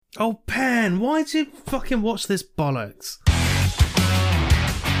Oh, Pen, why did you fucking watch this bollocks?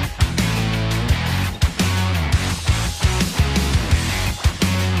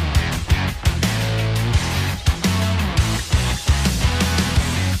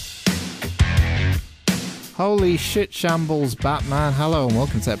 Holy shit shambles, Batman. Hello and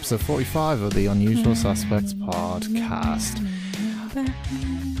welcome to episode 45 of the Unusual Suspects podcast.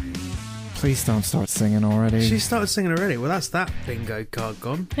 Please don't start singing already. She started singing already. Well, that's that bingo card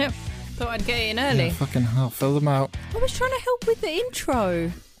gone. Yep. Thought I'd get in early. Yeah, fucking hell, fill them out. I was trying to help with the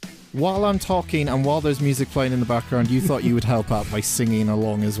intro. While I'm talking and while there's music playing in the background, you thought you would help out by singing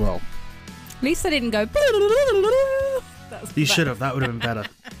along as well. At least I didn't go... You should have. That would have been better.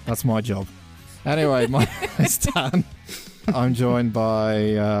 That's my job. Anyway, my name is Dan. I'm joined by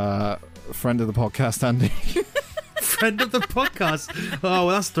a friend of the podcast, Andy. Friend of the podcast? Oh, well,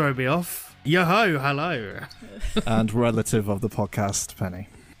 that's throwing me off. Yo-ho, hello. And relative of the podcast, Penny.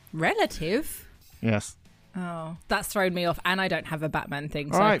 Relative? Yes. Oh, that's thrown me off, and I don't have a Batman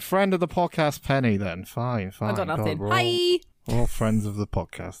thing. So. All right, friend of the podcast, Penny, then. Fine. I got nothing. God, Hi! We're all friends of the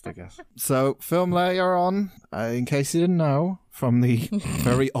podcast, I guess. So, film later on, in case you didn't know, from the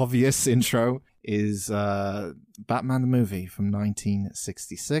very obvious intro, is Batman the movie from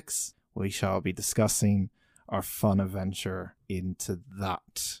 1966. We shall be discussing our fun adventure into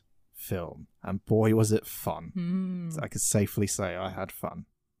that film. And boy, was it fun. I could safely say I had fun.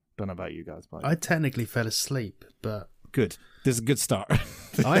 Don't know about you guys, but I technically fell asleep, but... Good. This is a good start.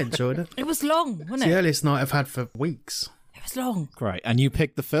 I enjoyed it. It was long, wasn't It's it? the earliest night I've had for weeks. It was long. Great. And you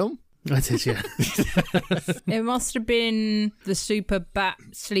picked the film? I did, yeah. It must have been the Super Bat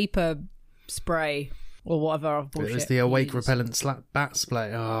Sleeper spray or whatever. It was the Awake Repellent Bat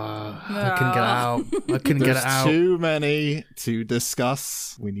Spray. Oh, I couldn't get it out. I couldn't get it out. There's too many to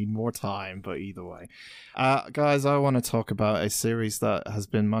discuss. We need more time, but either way. Guys, I want to talk about a series that has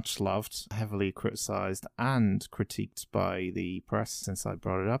been much loved, heavily criticized, and critiqued by the press since I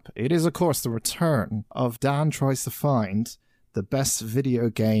brought it up. It is, of course, the return of Dan Tries to Find the best video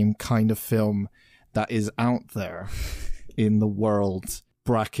game kind of film that is out there in the world.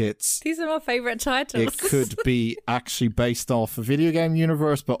 Brackets. These are my favourite titles. It could be actually based off a video game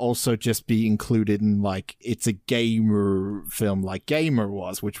universe, but also just be included in, like, it's a gamer film like Gamer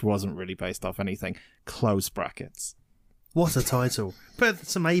was, which wasn't really based off anything. Close brackets. What a title. Put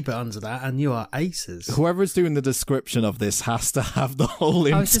some A-bit under that and you are aces. Whoever's doing the description of this has to have the whole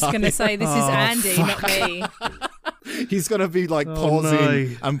entire... I was just going to say, this is Andy, not me. He's going to be like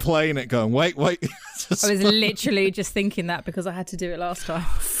pausing and playing it going, wait. I was literally just thinking that because I had to do it last time.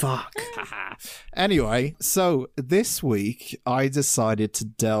 Fuck. Anyway, so this week I decided to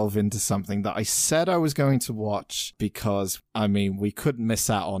delve into something that I said I was going to watch because, I mean, we couldn't miss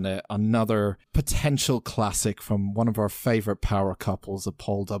out on it. Another potential classic from one of our favorite power couples of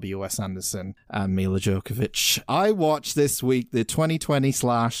Paul W.S. Anderson and Mila Djokovic. I watched this week the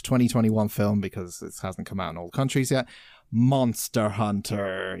 2020/2021 film because it hasn't come out in all countries yet. Monster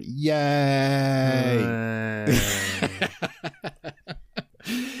Hunter. Yay!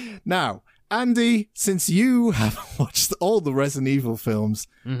 Now, Andy, since you have watched all the Resident Evil films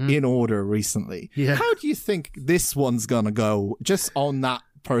in order recently, how do you think this one's gonna go, just on that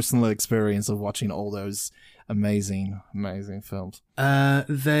personal experience of watching all those amazing films? I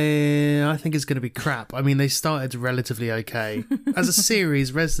think it's going to be crap. I mean, they started relatively okay. As a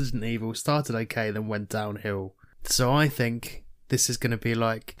series, Resident Evil started okay, then went downhill. So I think this is going to be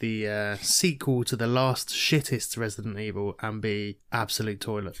like the sequel to the last shittest Resident Evil and be absolute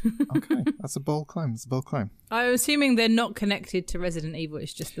toilet. Okay, that's a bold claim. I'm assuming they're not connected to Resident Evil,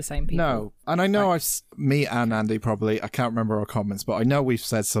 it's just the same people. No, and I know me and Andy probably, I can't remember our comments, but I know we've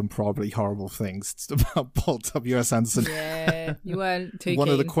said some probably horrible things about Paul W.S. Anderson. Yeah, you weren't too One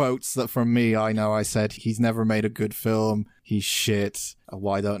keen. of the quotes that from me, I know I said, he's never made a good film, he's shit,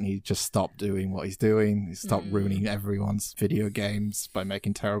 why don't he just stop doing what he's doing, stop ruining everyone's video games by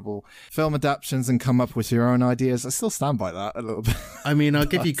making terrible film adaptations and come up with your own ideas. I still stand by that a little bit. I mean, I'll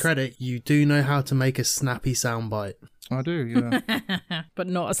give you credit, you do know how to make a snappy soundbite. I do, yeah. But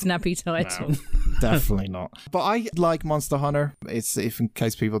not a snappy title. No, definitely not. But I like Monster Hunter. It's, if in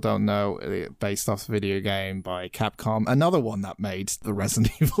case people don't know, based off a video game by Capcom. Another one that made the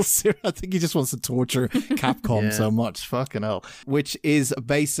Resident Evil series. I think he just wants to torture Capcom so much. Fucking hell. Which is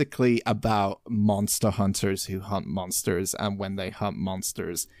basically about monster hunters who hunt monsters. And when they hunt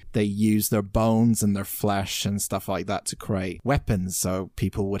monsters, they use their bones and their flesh and stuff like that to create weapons. So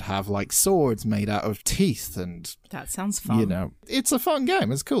people would have like swords made out of teeth and... That sounds fun. You know, it's a fun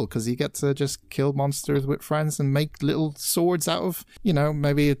game. It's cool because you get to just kill kill monsters with friends and make little swords out of,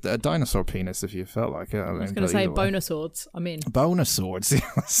 maybe a dinosaur penis if you felt like it. I was going to say bonus swords. Bonus swords,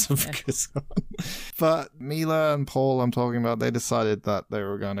 yes. Yeah. But Mila and Paul I'm talking about, they decided that they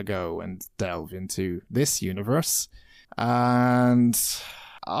were going to go and delve into this universe. And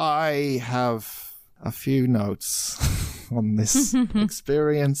I have a few notes on this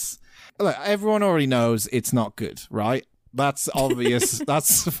experience. Look, everyone already knows it's not good, right? That's obvious.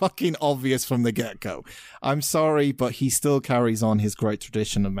 That's fucking obvious from the get-go. I'm sorry, but he still carries on his great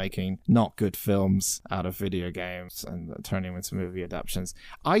tradition of making not good films out of video games and turning them into movie adaptations.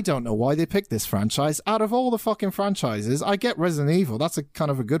 I don't know why they picked this franchise. Out of all the fucking franchises, I get Resident Evil. That's a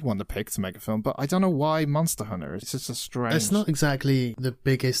kind of a good one to pick to make a film, but I don't know why Monster Hunter. It's just a strange... It's not exactly the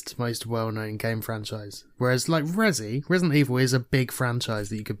biggest, most well-known game franchise. Whereas, like Resident Evil is a big franchise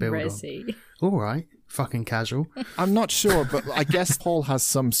that you could build on. All right. Fucking casual. I'm not sure, but I guess Paul has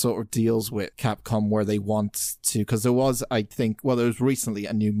some sort of deals with Capcom where they want to, because there was, I think, there was recently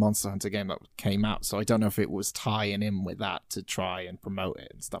a new Monster Hunter game that came out, so I don't know if it was tying in with that to try and promote it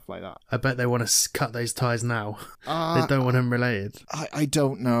and stuff like that. I bet they want to cut those ties now. They don't want them related. I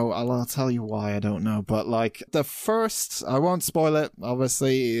don't know. I'll tell you why I don't know, but like the first, I won't spoil it,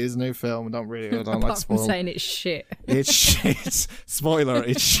 obviously, it is a new film, I don't like spoil. Saying it's shit. It's shit. Spoiler,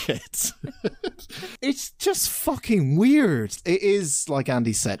 it's shit. It's just fucking weird. It is, like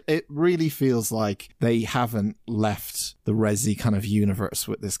Andy said, it really feels like they haven't left the Resi kind of universe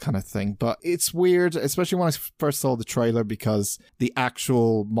with this kind of thing. But it's weird, especially when I first saw the trailer, because the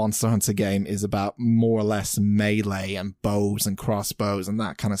actual Monster Hunter game is about more or less melee and bows and crossbows and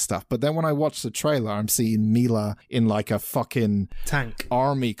that kind of stuff. But then when I watch the trailer, I'm seeing Mila in like a fucking tank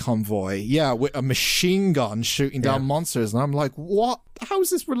army convoy. Yeah, with a machine gun shooting down monsters. And I'm like, what? How is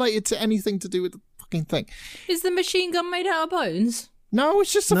this related to anything to do with the thing? Is the machine gun made out of bones? No,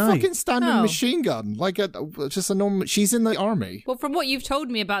 it's just a fucking standard machine gun. Like just a normal... She's in the army. Well, from what you've told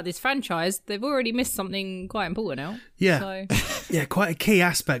me about this franchise, they've already missed something quite important out. Yeah. So. Yeah, quite a key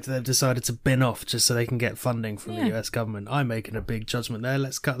aspect that they've decided to bin off just so they can get funding from the US government. I'm making a big judgment there.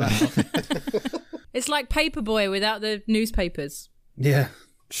 Let's cut that off. It's like Paperboy without the newspapers. Yeah.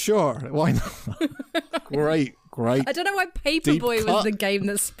 Sure, why not? Great. I don't know why Paperboy was the game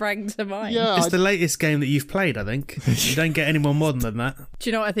that sprang to mind. Yeah, it's the latest game that you've played, I think. You don't get any more modern than that. Do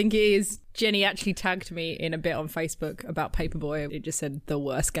you know what I think it is? Jenny actually tagged me in a bit on Facebook about Paperboy. It just said the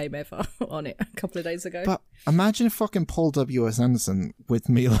worst game ever on it a couple of days ago. But imagine if fucking Paul W.S. Anderson with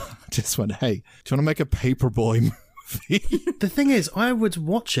Mila just went, hey, do you want to make a Paperboy movie? The thing is, I would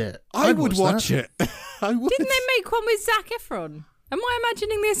watch it. I would watch it. I would. Didn't they make one with Zac Efron? Am I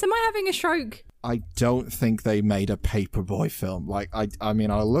imagining this? Am I having a stroke? I don't think they made a Paperboy film. Like, I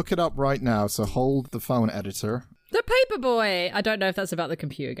mean, I'll look it up right now, so hold the phone, editor. The Paperboy! I don't know if that's about the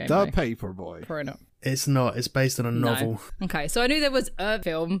computer game. The Paperboy. Probably not. It's not. It's based on a novel. Okay, so I knew there was a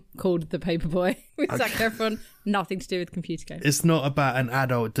film called The Paperboy with Zac Efron. Nothing to do with computer games. It's not about an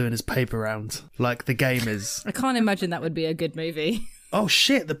adult doing his paper round like the game is. I can't imagine that would be a good movie. Oh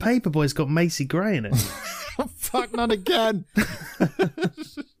shit, The Paperboy's got Macy Gray in it. Fuck, not again.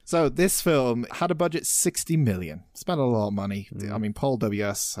 So this film had a budget 60 million. Spent a lot of money. I mean, Paul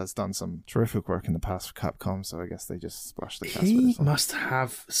W.S. has done some terrific work in the past for Capcom, so I guess they just splashed the cast with this one. He must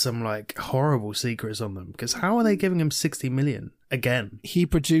have some like horrible secrets on them, because how are they giving him 60 million again? He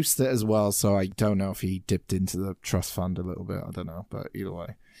produced it as well, so I don't know if he dipped into the trust fund a little bit. I don't know, but either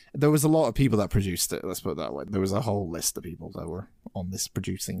way. There was a lot of people that produced it, let's put it that way. There was a whole list of people that were on this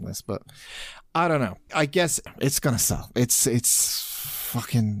producing list, but I don't know. I guess it's gonna sell. It's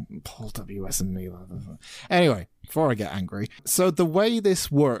fucking Paul W.S. and Mila. Anyway, before I get angry. So the way this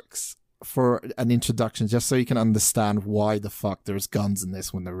works for an introduction, just so you can understand why the fuck there's guns in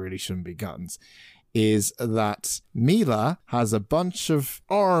this when there really shouldn't be guns, is that Mila has a bunch of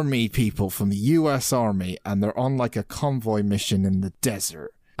army people from the US Army, and they're on like a convoy mission in the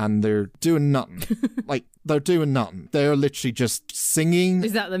desert. And they're doing nothing. They're doing nothing. They're literally just singing.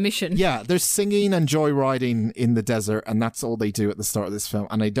 Is that the mission? Yeah, they're singing and joyriding in the desert, and that's all they do at the start of this film.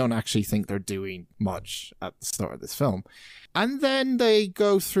 And I don't actually think they're doing much at the start of this film. And then they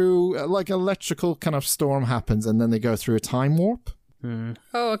go through, like, electrical kind of storm happens, and then they go through a time warp.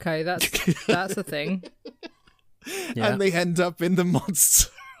 Oh, okay, that's a thing. Yeah. And they end up in the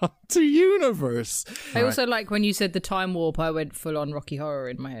Monster Hunter universe. I also like when you said the time warp, I went full on Rocky Horror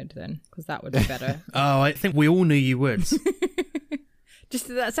in my head then, because that would be better. Oh, I think we all knew you would. Just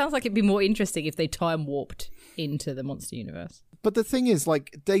that sounds like it'd be more interesting if they time warped into the monster universe. But the thing is,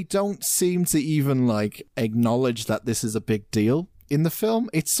 like, they don't seem to even, like, acknowledge that this is a big deal. in the film.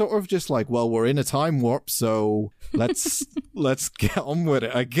 It's sort of just like, well, we're in a time warp, so let's get on with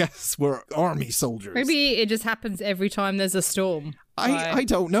it. I guess we're army soldiers. Maybe it just happens every time there's a storm. I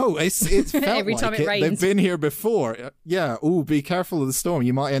don't know. It's felt Every like time it rains. They've been here before. Yeah. Ooh, be careful of the storm.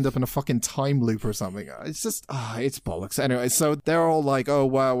 You might end up in a fucking time loop or something. It's just, it's bollocks. Anyway, so they're all like, oh,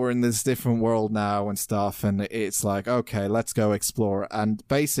 wow, we're in this different world now and stuff. And it's like, okay, let's go explore. And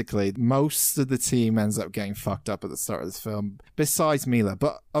basically, most of the team ends up getting fucked up at the start of this film, besides Mila.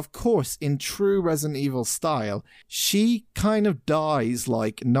 But of course, in true Resident Evil style, she kind of dies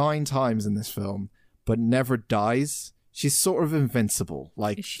like 9 times in this film, but never dies. She's sort of invincible.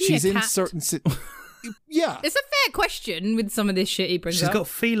 Like, she's in certain... Yeah. It's a fair question with some of this shit he brings up. She's got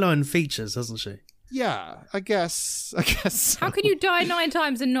feline features, hasn't she? Yeah, I guess so. How can you die 9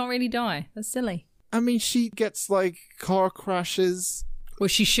 times and not really die? That's silly. I mean, she gets, like, car crashes. Well,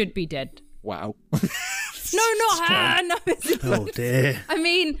 she should be dead. Wow. No, not her. No, Oh, dear. I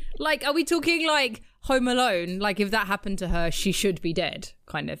mean, like, are we talking, like, Home Alone? Like, if that happened to her, she should be dead,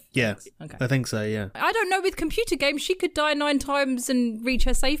 kind of. Yeah, Okay. I think so, yeah. I don't know, with computer games, she could die 9 times and reach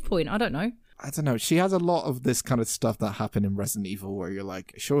her save point. I don't know. I don't know. She has a lot of this kind of stuff that happened in Resident Evil where you're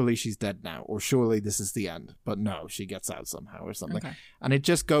like, surely she's dead now, or surely this is the end. But no, she gets out somehow or something. Okay. And it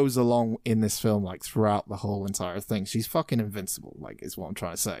just goes along in this film, like, throughout the whole entire thing. She's fucking invincible, like, is what I'm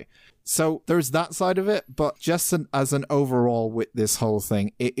trying to say. So there's that side of it, but just as an overall with this whole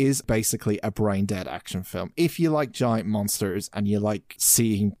thing, it is basically a brain-dead action film. If you like giant monsters and you like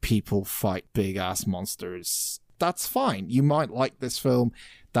seeing people fight big-ass monsters, that's fine. You might like this film.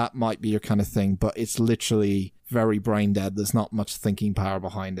 That might be your kind of thing, but it's literally very brain dead. There's not much thinking power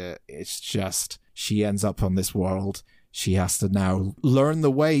behind it. It's just she ends up on this world. She has to now learn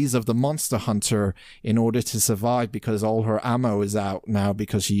the ways of the monster hunter in order to survive because all her ammo is out now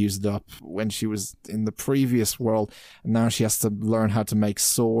because she used it up when she was in the previous world. And now she has to learn how to make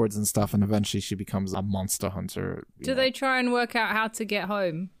swords and stuff, and eventually she becomes a monster hunter. Do they try and work out how to get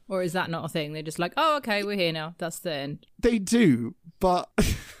home? Or is that not a thing? They're just like, oh, okay, we're here now. That's the end. They do, but...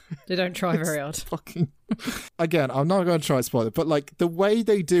 They don't try very hard. Fucking... Again, I'm not going to try to spoil it, but like the way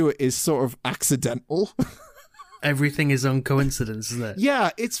they do it is sort of accidental. Everything is on coincidence, isn't it? Yeah,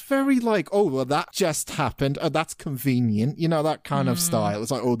 it's very like, oh, well, that just happened. Oh, that's convenient. You know, that kind of style.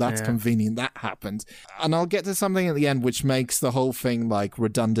 It's like, oh, that's convenient. That happened. And I'll get to something at the end which makes the whole thing like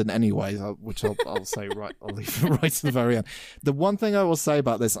redundant anyway, which I'll say right. I'll leave it right to the very end. The one thing I will say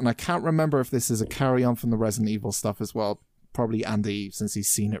about this, and I can't remember if this is a carry on from the Resident Evil stuff as well. Probably Andy, since he's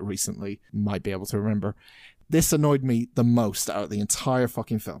seen it recently, might be able to remember. This annoyed me the most out of the entire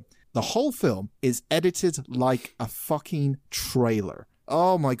fucking film. The whole film is edited like a fucking trailer.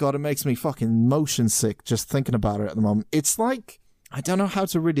 Oh my god, it makes me fucking motion sick just thinking about it at the moment. It's like, I don't know how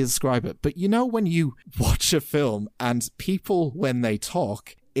to really describe it, but you know when you watch a film and people, when they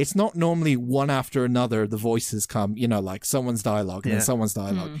talk, it's not normally one after another the voices come, you know, like someone's dialogue and then someone's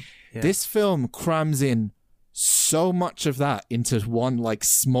dialogue. Yeah. This film crams in so much of that into one like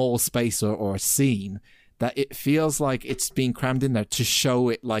small space or scene that it feels like it's being crammed in there to show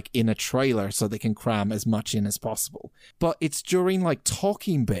it like in a trailer so they can cram as much in as possible. But it's during like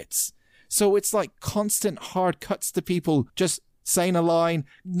talking bits. So it's like constant hard cuts to people just saying a line.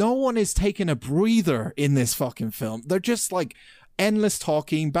 No one is taking a breather in this fucking film. They're just like endless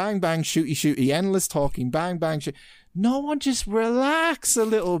talking, bang, bang, shooty, shooty, endless talking, bang, bang, shoot. No one just relax a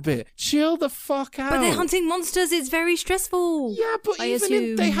little bit. Chill the fuck out. But they're hunting monsters. It's very stressful. Yeah, but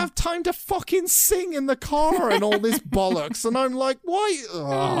they have time to fucking sing in the car and all this bollocks. And I'm like, why?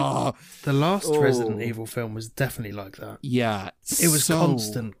 Ugh. The last Resident Evil film was definitely like that. Yeah. It was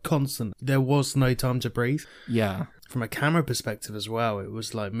constant. There was no time to breathe. Yeah. From a camera perspective as well, it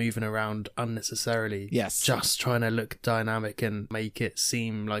was like moving around unnecessarily. Yes. Just trying to look dynamic and make it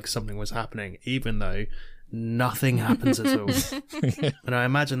seem like something was happening, even though nothing happens at all. And I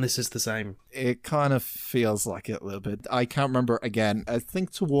imagine this is the same. It kind of feels like it a little bit. I can't remember again. I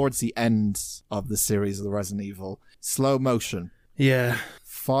think towards the end of the series of the Resident Evil, slow motion. Yeah.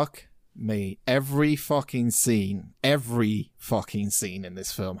 Fuck me. Every fucking scene in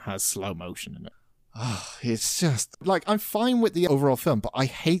this film has slow motion in it. Oh, it's just like, I'm fine with the overall film, but I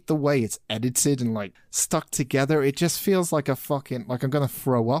hate the way it's edited and like stuck together. It just feels like a fucking, like I'm gonna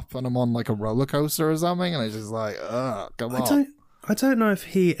throw up and I'm on like a roller coaster or something, and it's just like, come on. I don't know if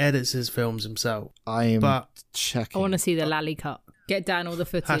he edits his films himself. But checking. I want to see the lally cut. Get down all the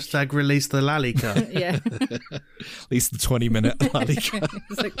footage. Hashtag release the lally cut. Yeah. At least the 20-minute lally cut.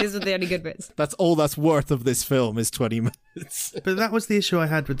 It's like, these are the only good bits. That's all that's worth of this film is 20 minutes. But that was the issue I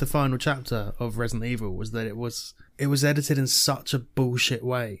had with the final chapter of Resident Evil, was that it was edited in such a bullshit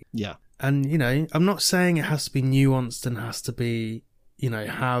way. Yeah. And, you know, I'm not saying it has to be nuanced and has to be, you know,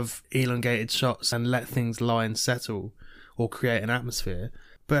 have elongated shots and let things lie and settle or create an atmosphere.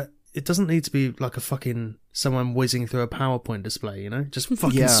 But it doesn't need to be like a fucking someone whizzing through a PowerPoint display, you know? Just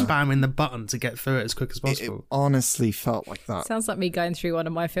fucking spamming the button to get through it as quick as possible. It honestly felt like that. Sounds like me going through one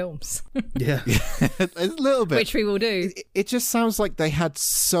of my films. Yeah. A little bit. Which we will do. It just sounds like they had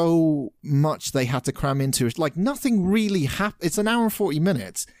so much they had to cram into it. Like, nothing really happened. It's an hour and 40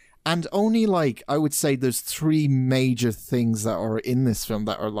 minutes. And only, like, I would say there's 3 major things that are in this film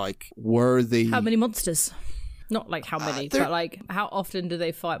that are, like, worthy. How many monsters? Not like how many, but like how often do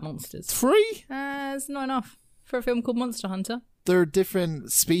they fight monsters? 3? It's not enough for a film called Monster Hunter. They're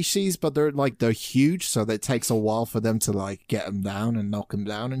different species, but they're huge, so it takes a while for them to like get them down and knock them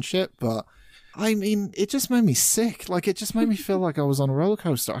down and shit. But I mean, it just made me sick. Like, it just made me feel like I was on a roller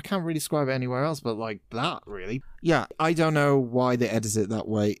coaster. I can't really describe it anywhere else, but like that, really. Yeah, I don't know why they edited it that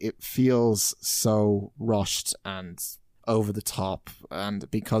way. It feels so rushed and over the top, and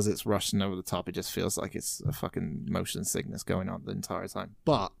because it's rushed and over the top, it just feels like it's a fucking motion sickness going on the entire time.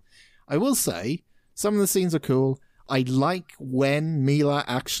 But I will say, some of the scenes are cool. I like when Mila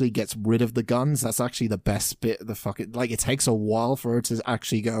actually gets rid of the guns. That's actually the best bit of the fucking... Like, it takes a while for her to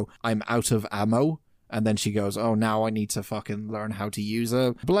actually go, I'm out of ammo. And then she goes, oh, now I need to fucking learn how to use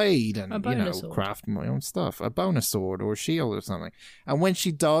a blade and, you know, sword. craft my own stuff. A bonus sword or a shield or something. And when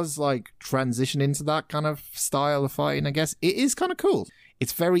she does, like, transition into that kind of style of fighting, I guess, it is kind of cool.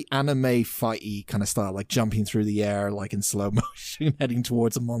 It's very anime fighty kind of style, like jumping through the air, like in slow motion, heading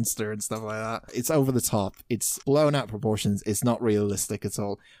towards a monster and stuff like that. It's over the top. It's blown out proportions. It's not realistic at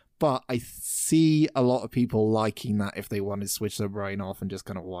all. But I see a lot of people liking that if they want to switch their brain off and just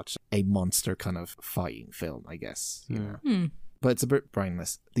kind of watch a monster kind of fighting film, I guess. You know? But it's a bit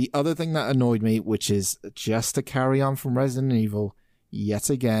brainless. The other thing that annoyed me, which is just to carry on from Resident Evil, yet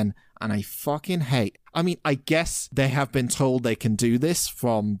again, and I fucking hate... I mean, I guess they have been told they can do this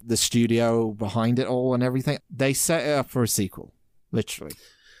from the studio behind it all and everything. They set it up for a sequel, literally.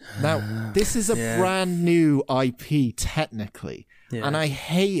 Now, this is a brand new IP, technically. Yeah. And I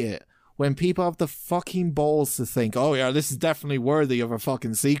hate it when people have the fucking balls to think, oh yeah, this is definitely worthy of a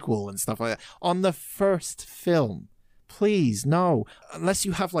fucking sequel and stuff like that. On the first film. Please, no. Unless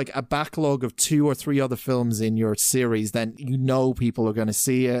you have like a backlog of 2 or 3 other films in your series, then you know people are going to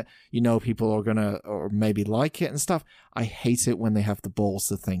see it. You know people are going to, or maybe like it and stuff. I hate it when they have the balls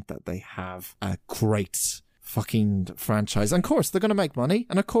to think that they have a great fucking franchise. And of course, they're going to make money.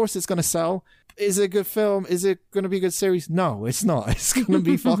 And of course, it's going to sell. Is it a good film? Is it going to be a good series? No, it's not. It's going to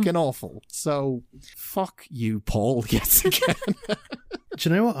be fucking awful. So, fuck you, Paul, yet again. Do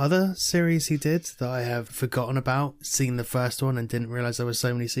you know what other series he did that I have forgotten about, seen the first one and didn't realise there were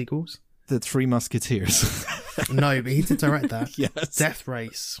so many sequels? The Three Musketeers. No, but he did direct that. Yes. Death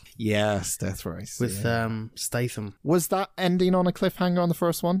Race. Yes, Death Race. With Statham. Was that ending on a cliffhanger on the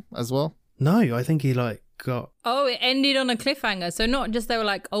first one as well? No, I think he got... Oh, it ended on a cliffhanger. So not just they were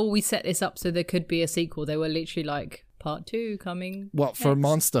like, oh, we set this up so there could be a sequel. They were literally like, part 2 coming. What, for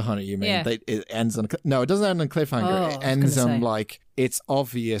Monster Hunter, you mean? Yeah. It ends on no, it doesn't end on a cliffhanger. It ends on like, it's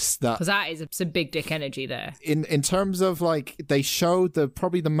obvious that... Because that is some big dick energy there. In terms of like, they showed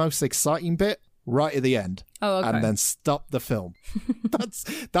probably the most exciting bit right at the end. Oh, okay. And then stop the film.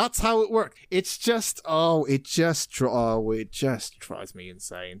 That's how it worked. It's just, it just drives me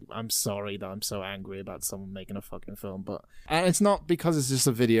insane. I'm sorry that I'm so angry about someone making a fucking film, and it's not because it's just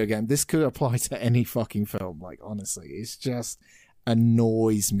a video game. This could apply to any fucking film. Like, honestly, it's just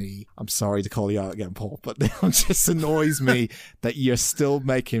annoys me. I'm sorry to call you out again, Paul, but it just annoys me that you're still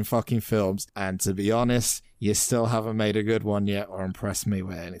making fucking films. And to be honest, you still haven't made a good one yet or impressed me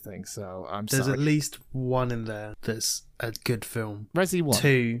with anything. So There's sorry. at least one in there that's a good film. Resi 1.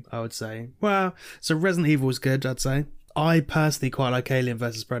 2, I would say. Well, so Resident Evil is good, I'd say. I personally quite like Alien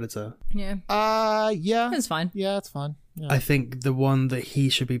vs Predator. Yeah. Yeah. It's fine. Yeah, it's fine. Yeah. I think the one that he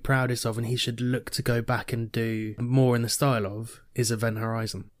should be proudest of and he should look to go back and do more in the style of is Event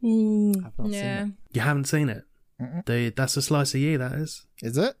Horizon. I've not seen it. You haven't seen it? Dude, that's a slice of you, that is.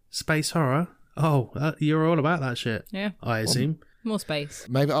 Is it? Space horror? Oh, you're all about that shit. Yeah. I assume. More space.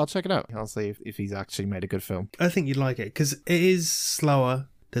 Maybe I'll check it out. I'll see if he's actually made a good film. I think you'd like it because it is slower.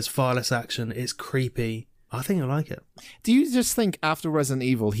 There's far less action. It's creepy. I think I like it. Do you just think after Resident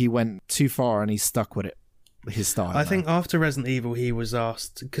Evil he went too far and he's stuck with it? His style. I think after Resident Evil he was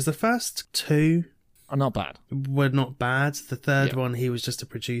asked, because the first 2 are not bad. Were not bad. The third one he was just a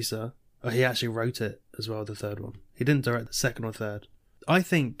producer. Oh, he actually wrote it as well, the third one. He didn't direct the second or third. I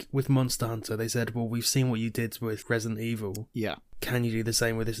think with Monster Hunter they said, well, we've seen what you did with Resident Evil. Yeah. Can you do the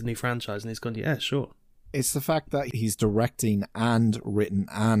same with this new franchise? And he's gone, yeah, sure. It's the fact that he's directing and written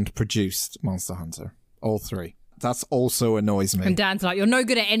and produced Monster Hunter. All three. That's also annoys me. And Dan's like, you're no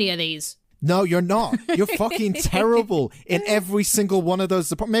good at any of these. No, you're not. You're fucking terrible in every single one of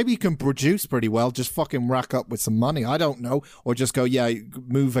those. Maybe you can produce pretty well. Just fucking rack up with some money. I don't know. Or just go, yeah,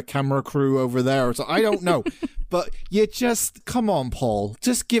 move a camera crew over there. So I don't know. But you just, come on, Paul.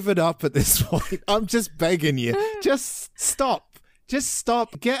 Just give it up at this point. I'm just begging you. Just stop. Just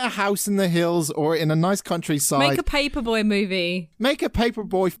stop. Get a house in the hills or in a nice countryside. Make a Paperboy movie. Make a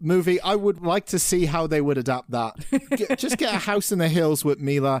Paperboy movie. I would like to see how they would adapt that. Just get a house in the hills with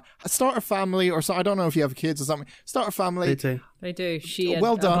Mila. Start a family, or so. I don't know if you have kids or something. Start a family. They do. They do. She had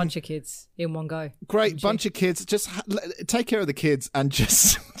Well done. a bunch of kids in one go. Great bunch of kids. Just take care of the kids and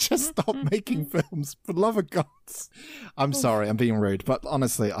just stop making films. For the love of God. I'm sorry, I'm being rude, but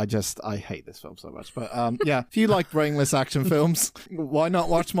honestly, I hate this film so much. But yeah, if you like brainless action films, why not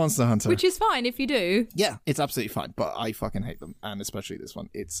watch Monster Hunter? Which is fine if you do. Yeah, it's absolutely fine, but I fucking hate them, and especially this one.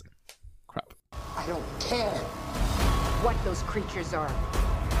 It's crap. I don't care what those creatures are.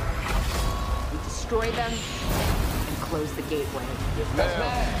 We destroy them and close the gateway. Yes,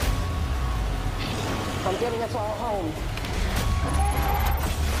 ma'am. I'm getting us all home.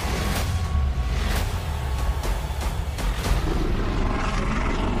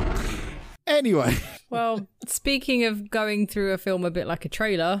 Anyway. Well, speaking of going through a film a bit like a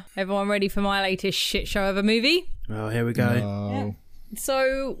trailer, everyone ready for my latest shit show of a movie? Oh, here we go. No.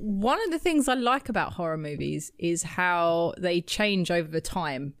 So one of the things I like about horror movies is how they change over the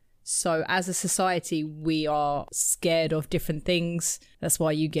time. So as a society, we are scared of different things. That's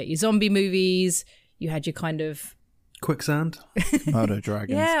why you get your zombie movies. You had your kind of... Quicksand. Murder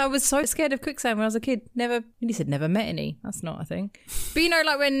dragons. Yeah, I was so scared of quicksand when I was a kid. He said never met any. That's not a thing. But you know,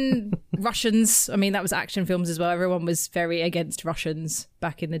 like when Russians, I mean, that was action films as well. Everyone was very against Russians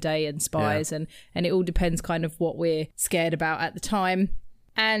back in the day and spies. Yeah. And it all depends kind of what we're scared about at the time.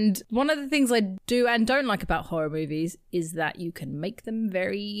 And one of the things I do and don't like about horror movies is that you can make them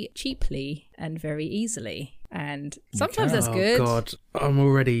very cheaply and very easily. And sometimes that's good. Oh, God. I'm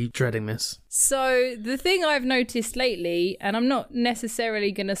already dreading this. So the thing I've noticed lately, and I'm not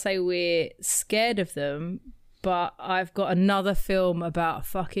necessarily going to say we're scared of them, but I've got another film about a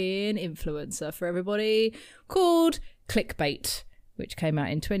fucking influencer for everybody called Clickbait, which came out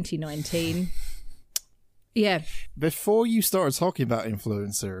in 2019. Yeah. Before you started talking about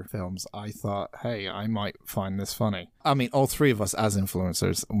influencer films, I thought, hey, I might find this funny. I mean, all three of us as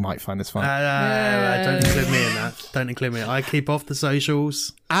influencers might find this funny. Don't include me in that. Don't include me. I keep off the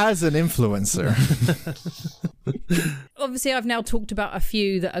socials. As an influencer. Obviously, I've now talked about a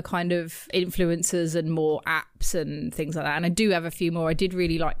few that are kind of influencers and more apps and things like that. And I do have a few more. I did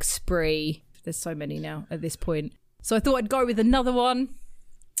really like Spree. There's so many now at this point. So I thought I'd go with another one.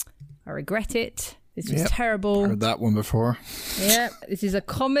 I regret it. This was terrible. Heard that one before. Yeah, this is a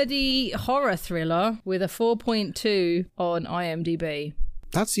comedy horror thriller with a 4.2 on IMDb.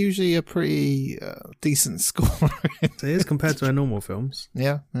 That's usually a pretty decent score. It is compared to our normal films.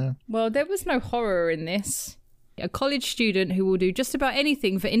 Yeah. Well, there was no horror in this. A college student who will do just about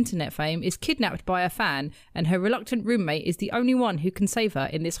anything for internet fame is kidnapped by a fan, and her reluctant roommate is the only one who can save her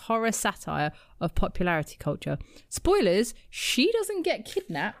in this horror satire of popularity culture. Spoilers, she doesn't get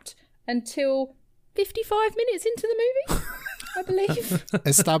kidnapped until 55 minutes into the movie, I believe.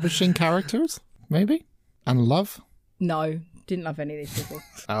 Establishing characters, maybe? And love? No, didn't love any of these people.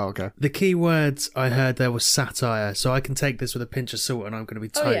 Oh, okay. The key words I heard there was satire, so I can take this with a pinch of salt and I'm going to be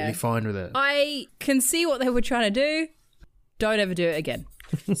totally fine with it. I can see what they were trying to do. Don't ever do it again.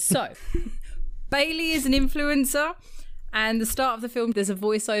 So, Bailey is an influencer. And the start of the film, there's a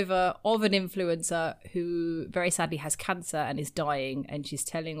voiceover of an influencer who very sadly has cancer and is dying. And she's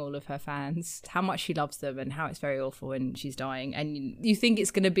telling all of her fans how much she loves them and how it's very awful when she's dying. And you think it's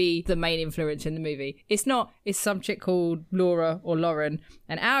going to be the main influencer in the movie. It's not. It's some chick called Laura or Lauren.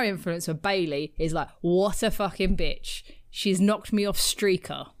 And our influencer, Bailey, is like, what a fucking bitch. She's knocked me off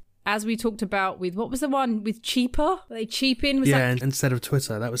Streaker. As we talked about with, what was the one with Cheaper? Were they cheaping? Was yeah, instead of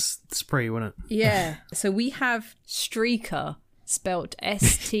Twitter. That was Spree, wasn't it? Yeah. So we have Streaker, spelt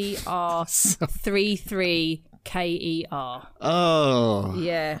STR33KER. Oh.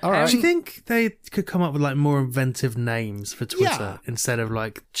 Yeah. All right. Do you think they could come up with like more inventive names for Twitter instead of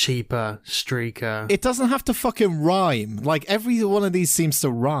like Cheaper, Streaker? It doesn't have to fucking rhyme. Like every one of these seems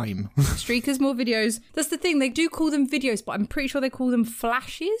to rhyme. Streakers, more videos. That's the thing. They do call them videos, but I'm pretty sure they call them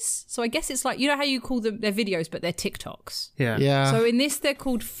flashes. So I guess it's like, you know how you call them, they're videos, but they're TikToks. Yeah. Yeah. So in this, they're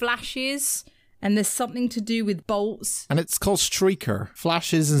called flashes. And there's something to do with bolts. And it's called Streaker.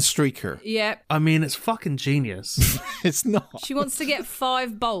 Flashes and Streaker. Yeah. I mean, it's fucking genius. It's not. She wants to get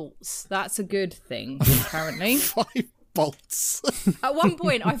 5 bolts. That's a good thing, apparently. 5 bolts. At one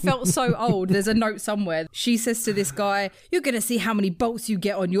point, I felt so old. There's a note somewhere. She says to this guy, "You're going to see how many bolts you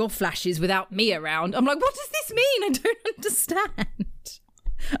get on your flashes without me around." I'm like, what does this mean? I don't understand.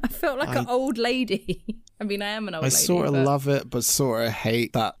 I felt like an old lady. I mean, I am an old lady. I sort of but... love it, but sort of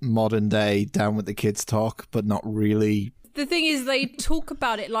hate that modern day down with the kids talk, but not really. The thing is, they talk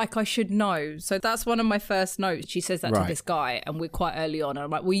about it like I should know. So that's one of my first notes. She says that to this guy, and we're quite early on. And I'm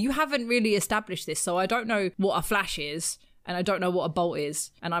like, well, you haven't really established this, so I don't know what a flash is, and I don't know what a bolt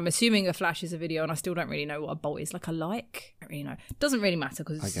is. And I'm assuming a flash is a video, and I still don't really know what a bolt is. Like a like? I don't really know. It doesn't really matter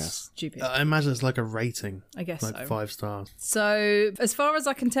because it's stupid. I imagine it's like a rating. I guess like so. 5 stars. So, as far as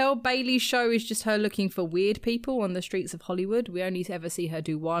I can tell, Bailey's show is just her looking for weird people on the streets of Hollywood. We only ever see her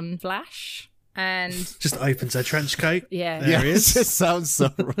do one flash. And just opens her trench coat. Yeah. There he is. It sounds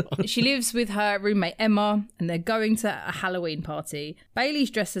so wrong. She lives with her roommate Emma, and they're going to a Halloween party. Bailey's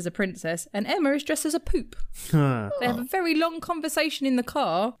dressed as a princess, and Emma is dressed as a poop. They have a very long conversation in the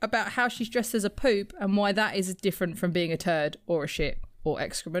car about how she's dressed as a poop and why that is different from being a turd or a shit or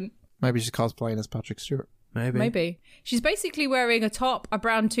excrement. Maybe she's cosplaying as Patrick Stewart. Maybe. She's basically wearing a top, a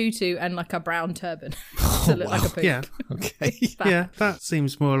brown tutu, and like a brown turban to look like a poop. Yeah. Okay. Yeah, that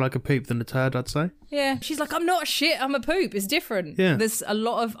seems more like a poop than a turd, I'd say. Yeah. She's like, I'm not a shit, I'm a poop. It's different. Yeah. There's a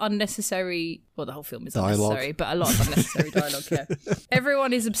lot of unnecessary, well, the whole film is Dialogue. unnecessary, but a lot of unnecessary dialogue, yeah.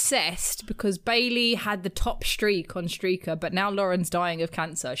 Everyone is obsessed because Bailey had the top streak on Streaker, but now Lauren's dying of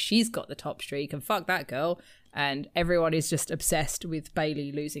cancer. She's got the top streak, and fuck that girl. And everyone is just obsessed with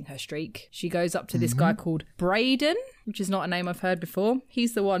Bailey losing her streak. She goes up to this guy called Braden, which is not a name I've heard before.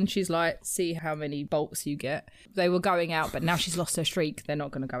 He's the one she's like, see how many bolts you get. They were going out, but now she's lost her streak. They're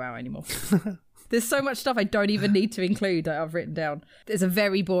not going to go out anymore. There's so much stuff I don't even need to include that I've written down. There's a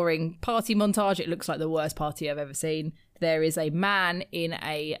very boring party montage. It looks like the worst party I've ever seen. There is a man in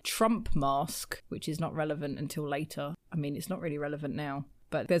a Trump mask, which is not relevant until later. I mean, it's not really relevant now.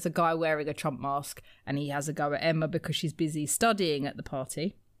 But there's a guy wearing a Trump mask, and he has a go at Emma because she's busy studying at the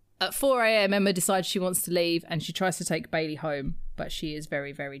party. At 4 a.m, Emma decides she wants to leave, and she tries to take Bailey home, but she is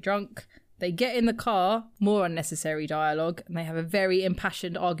very, very drunk. They get in the car, more unnecessary dialogue, and they have a very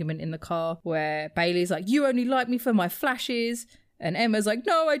impassioned argument in the car where Bailey's like, you only like me for my flashes. And Emma's like,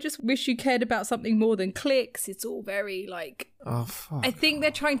 no, I just wish you cared about something more than clicks. It's all very like... Oh, fuck. I think they're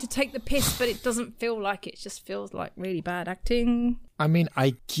trying to take the piss, but it doesn't feel like it. It just feels like really bad acting. I mean,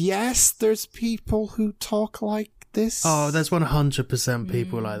 I guess there's people who talk like this. Oh, there's 100%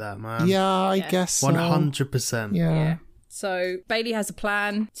 people like that, man. Yeah, I guess so. 100%. Yeah. So Bailey has a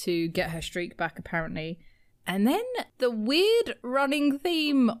plan to get her streak back, apparently. And then the weird running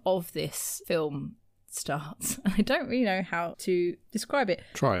theme of this film starts. I don't really know how to describe it.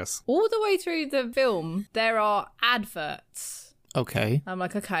 Try us. All the way through the film, there are adverts. Okay. I'm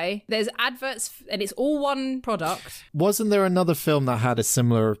like, okay. There's adverts, and it's all one product. Wasn't there another film that had a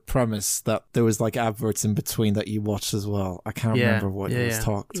similar premise that there was like adverts in between that you watched as well? I can't remember what it was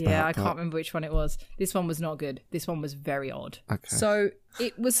talked about. Yeah, I can't remember which one it was. This one was not good. This one was very odd. Okay. So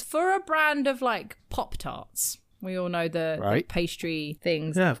it was for a brand of like Pop-Tarts. We all know the pastry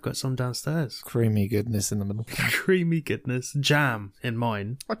things. Yeah, I've got some downstairs. Creamy goodness in the middle. Creamy goodness. Jam in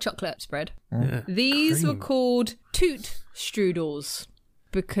mine. Or chocolate spread. Yeah. These were called toot strudels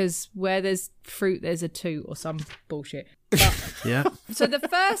because where there's fruit, there's a toot or some bullshit. But, Yeah. so the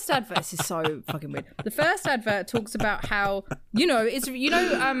first advert, this is so fucking weird. The first advert talks about how,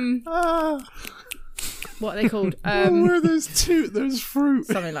 what are they called? Where there's toot, there's fruit.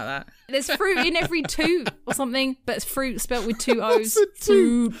 Something like that. There's fruit in every toot or something, but it's fruit spelt with 2 O's. What's a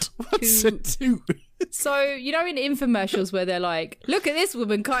toot? Fruit. What's a toot? So, you know in infomercials where they're like, look at this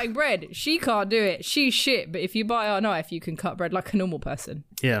woman cutting bread. She can't do it. She's shit. But if you buy our knife, you can cut bread like a normal person.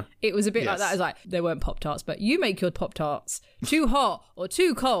 Yeah. It was a bit like that. It was like, there weren't Pop-Tarts, but you make your Pop-Tarts too hot or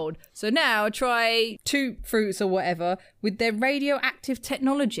too cold. So now try 2 fruits or whatever with their radioactive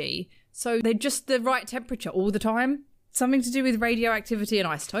technology. So they're just the right temperature all the time. Something to do with radioactivity and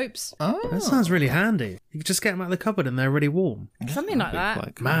isotopes. Oh. That sounds really handy. You could just get them out of the cupboard and they're already warm. Something like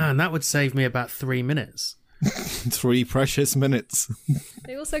that. Man, that would save me about 3 minutes. 3 precious minutes.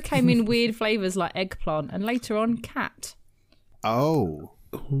 They also came in weird flavours like eggplant and later on cat. Oh.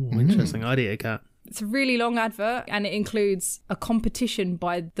 Ooh, interesting. I'd eat a cat. It's a really long advert and it includes a competition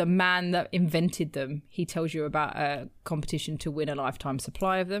by the man that invented them. He tells you about a competition to win a lifetime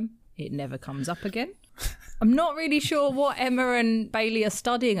supply of them. It never comes up again. I'm not really sure what Emma and Bailey are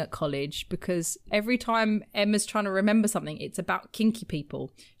studying at college, because every time Emma's trying to remember something, it's about kinky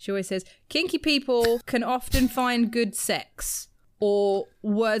people. She always says, kinky people can often find good sex, or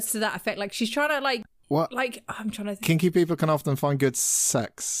words to that effect. Like, she's trying to, like, What? Like, I'm trying to think. Kinky people can often find good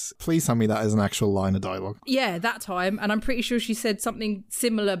sex. Please tell me that is an actual line of dialogue. Yeah, that time. And I'm pretty sure she said something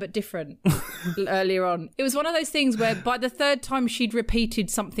similar but different earlier on. It was one of those things where by the third time she'd repeated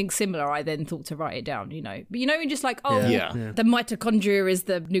something similar, I then thought to write it down, you know. But you know, you're just like, oh, Yeah. the mitochondria is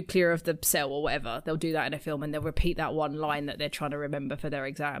the nuclear of the cell or whatever. They'll do that in a film and they'll repeat that one line that they're trying to remember for their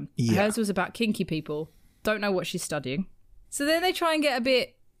exam. Yeah. Hers was about kinky people. Don't know what she's studying. So then they try and get a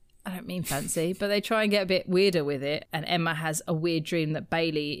bit, I don't mean fancy, but they try and get a bit weirder with it. And Emma has a weird dream that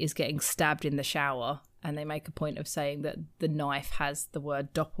Bailey is getting stabbed in the shower. And they make a point of saying that the knife has the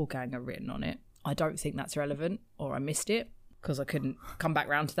word doppelganger written on it. I don't think that's relevant, or I missed it because I couldn't come back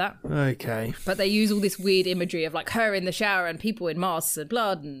round to that. Okay. But they use all this weird imagery of like her in the shower and people in masks and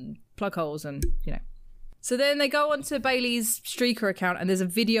blood and plug holes and, you know. So then they go onto Bailey's Streaker account and there's a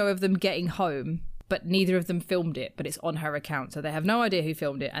video of them getting home. But neither of them filmed it, but it's on her account. So they have no idea who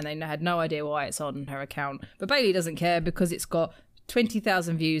filmed it, and they had no idea why it's on her account. But Bailey doesn't care because it's got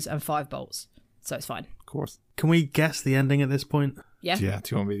 20,000 views and 5 bolts. So it's fine. Of course. Can we guess the ending at this point? Yeah? Yeah,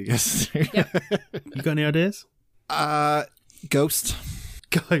 do you want me to guess? Yep. You got any ideas? Ghost.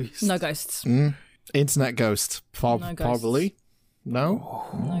 Ghost. No ghosts. Internet ghost. No ghosts. Probably. No?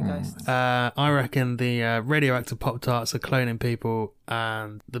 No ghosts. I reckon the radioactive Pop-Tarts are cloning people,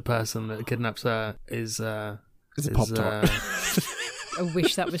 and the person that kidnaps her is It's a Pop-Tart. I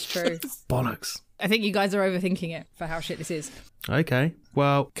wish that was true. bollocks. I think you guys are overthinking it for how shit this is. Okay,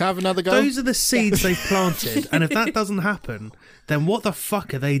 well, Can I have another go? those are the seeds they've planted, and if that doesn't happen, then what the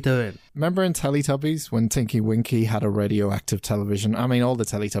fuck are they doing? Remember in Teletubbies when Tinky Winky had a radioactive television? I mean, all the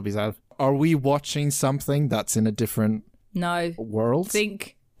Teletubbies have. Are we watching something that's in a different No. world?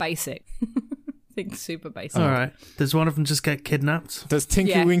 Think basic. Think super basic. All right, does one of them just get kidnapped? Does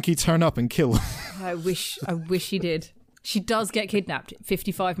Tinky Yeah. Winky turn up and kill them? I wish he did. She does get kidnapped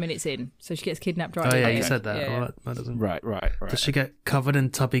 55 minutes in. So she gets kidnapped right Oh yeah, away. you said that. Yeah. Well, that doesn't. Right. Does she get covered in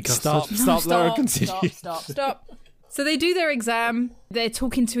tubby custard? Stop, Laura, continue. Stop. So they do their exam. They're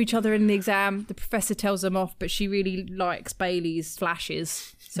talking to each other in the exam. The professor tells them off, but she really likes Bailey's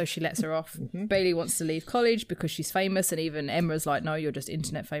flashes, so she lets her off. Bailey wants to leave college because she's famous, and even Emma's like, no, you're just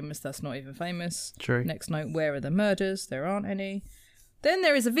internet famous. That's not even famous. True. Next note, where are the murders? There aren't any. Then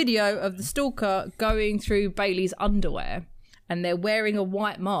there is a video of the stalker going through Bailey's underwear, and they're wearing a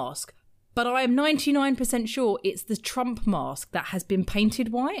white mask. But I am 99% sure it's the Trump mask that has been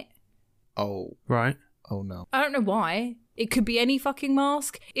painted white. Oh. Right. Oh, no. I don't know why. It could be any fucking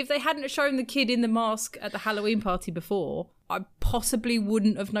mask. If they hadn't shown the kid in the mask at the Halloween party before, I possibly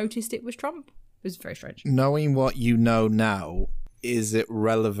wouldn't have noticed it was Trump. It was very strange. Knowing what you know now, is it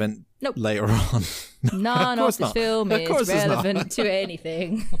relevant Nope. later on? None of course this not. film Of is course it's not. relevant to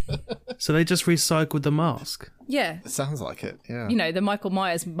anything. So they just recycled the mask. Yeah. It sounds like it, yeah. You know, the Michael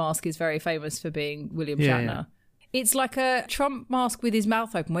Myers mask is very famous for being William Yeah, Shatner. yeah. It's like a Trump mask with his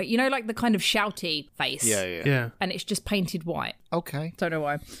mouth open, where, you know, like the kind of shouty face. Yeah. Yeah. And it's just painted white. Okay. Don't know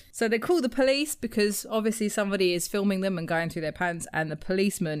why. So they call the police because obviously somebody is filming them and going through their pants, and the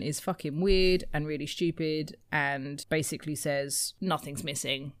policeman is fucking weird and really stupid and basically says nothing's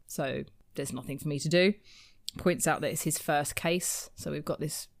missing, so there's nothing for me to do. Points out that it's his first case, so we've got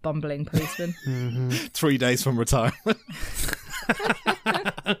this bumbling policeman. 3 days from retirement.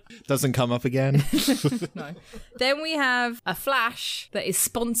 Doesn't come up again. No. Then we have a flash that is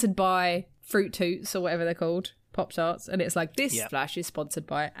sponsored by Fruit Toots or whatever they're called. Pop-Tarts, and it's like, this flash is sponsored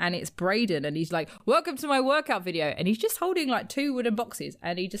by, and it's Braden, and he's like, welcome to my workout video, and he's just holding like 2 wooden boxes,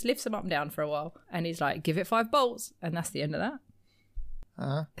 and he just lifts them up and down for a while, and he's like, give it 5 bolts, and that's the end of that.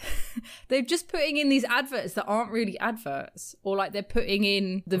 They're just putting in these adverts that aren't really adverts, or like they're putting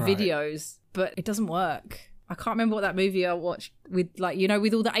in the videos, but it doesn't work. I can't remember what that movie I watched with, like, you know,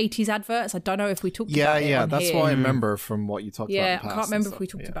 with all the 80s adverts. I don't know if we talked about it on that's here. what I remember from what you talked about in Yeah, the past I can't remember and if we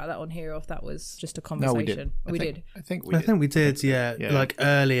stuff, talked yeah. about that on here or if that was just a No, conversation. we did. did. I think we I did. think we did, yeah. Yeah. Like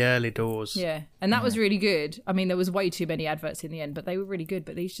early doors. Yeah, and that was really good. I mean, there was way too many adverts in the end, but they were really good.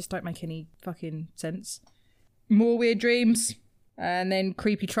 But these just don't make any fucking sense. More weird dreams. And then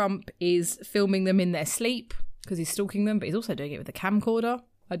Creepy Trump is filming them in their sleep because he's stalking them, but he's also doing it with a camcorder.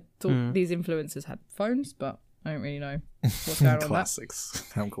 I thought these influencers had phones, but I don't really know what's going on with that. Classics.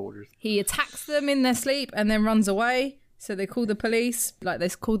 Camcorders. He attacks them in their sleep and then runs away. So they call the police, like they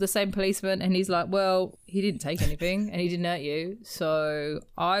called the same policeman, and he's like, well, he didn't take anything and he didn't hurt you, so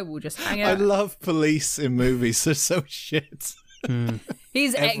I will just hang I out. love police in movies. They're so shit.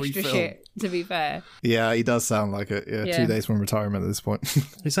 He's Every extra film. shit, to be fair. Yeah, he does sound like it. Yeah, Yeah. 2 days from retirement at this point.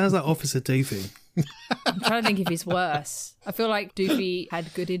 He sounds like Officer Doofy. I'm trying to think if he's worse. I feel like Doofy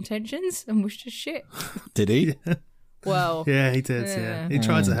had good intentions and was just shit. Did he? Well, Yeah, he did. Yeah, he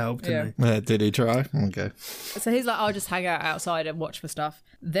tried to help, didn't Did he try? Okay. so he's like, I'll just hang out outside and watch for stuff.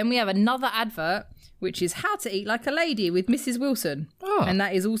 Then we have another advert, which is How to Eat Like a Lady with Mrs. Wilson. Oh. And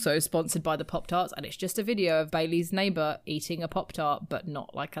that is also sponsored by the Pop-Tarts. And it's just a video of Bailey's neighbour eating a Pop-Tart, but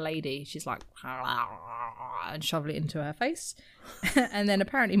not like a lady. She's like, and shovel it into her face. And then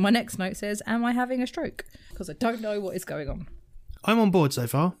apparently my next note says, am I having a stroke? Because I don't know what is going on. I'm on board so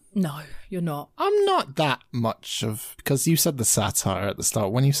far. No, you're not. I'm not that much of... Because you said the satire at the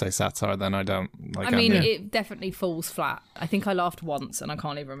start. When you say satire, then I don't... I mean, it definitely falls flat. I think I laughed once and I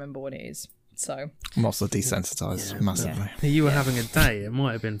can't even remember what it is. So I'm also desensitised massively. You were having a day. It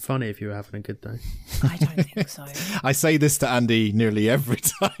might have been funny if you were having a good day. I don't think so. I say this to Andy nearly every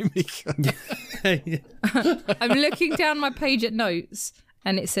time. I'm looking down my page at notes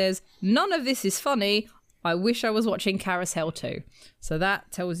and it says, none of this is funny. I wish I was watching Carousel 2. So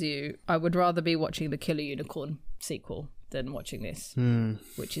that tells you I would rather be watching the Killer Unicorn sequel than watching this,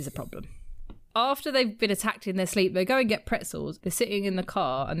 which is a problem. After they've been attacked in their sleep, they go and get pretzels. They're sitting in the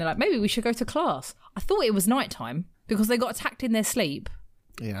car and they're like, maybe we should go to class. I thought it was nighttime because they got attacked in their sleep.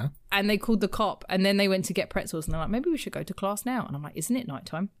 Yeah. And they called the cop and then they went to get pretzels and they're like, maybe we should go to class now. And I'm like, isn't it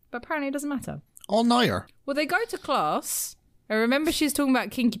nighttime? But apparently it doesn't matter. All-nighter. Well, they go to class. I remember she's talking about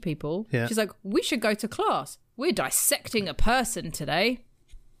kinky people. Yeah. She's like, we should go to class. We're dissecting a person today.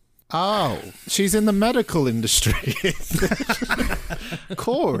 Oh, she's in the medical industry. Of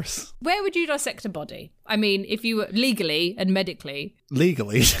course. Where would you dissect a body? I mean, if you were legally and medically.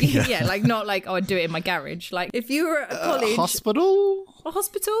 Legally. Yeah, like not like, oh, I'd do it in my garage. Like if you were at a college. Hospital? A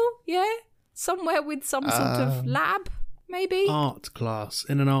hospital? Yeah. Somewhere with some sort of lab, maybe. Art class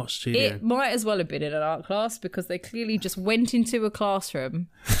in an art studio. It might as well have been in an art class because they clearly just went into a classroom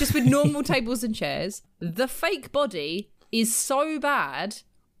just with normal tables and chairs. The fake body is so bad,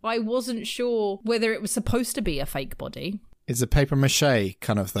 I wasn't sure whether it was supposed to be a fake body. It's a paper mache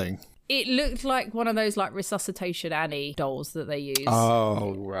kind of thing. It looked like one of those like resuscitation Annie dolls that they use.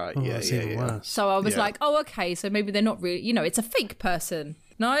 Oh, right. Oh, yeah, that's yeah, even yeah. worse. So I was like, oh, okay, so maybe they're not really, it's a fake person.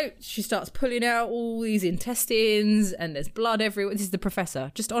 No, she starts pulling out all these intestines and there's blood everywhere. This is the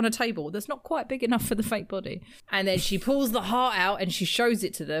professor, just on a table that's not quite big enough for the fake body. And then she pulls the heart out and she shows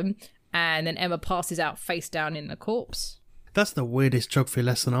it to them. And then Emma passes out face down in the corpse. That's the weirdest geography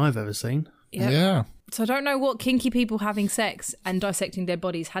lesson I've ever seen. Yep. Yeah. So I don't know what kinky people having sex and dissecting dead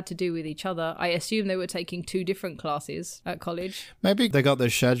bodies had to do with each other. I assume they were taking 2 different classes at college. Maybe they got their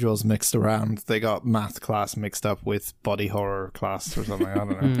schedules mixed around. They got math class mixed up with body horror class or something. I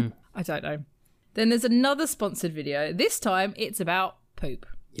don't know. I don't know. Then there's another sponsored video. This time it's about poop.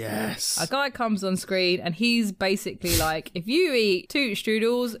 Yes. A guy comes on screen and he's basically like, if you eat 2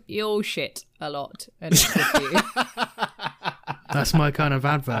 strudels, you'll shit a lot. And it's good for you. That's my kind of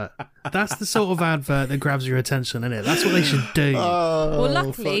advert. That's the sort of advert that grabs your attention, isn't it? That's what they should do. Well,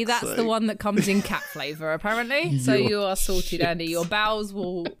 luckily, that's the one that comes in cat flavour, apparently. So you are sorted, Andy. Your bowels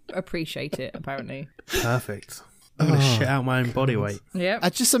will appreciate it, apparently. Perfect. I'm going to shit out my own body weight. Yep. I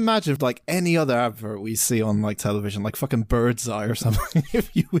just imagine like any other advert we see on like television, like fucking Bird's Eye or something.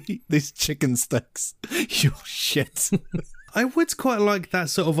 If you eat these chicken sticks, you'll shit. I would quite like that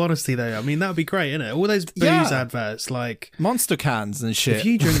sort of honesty, though. I mean, that would be great, isn't it? All those booze adverts, like... Monster cans and shit. If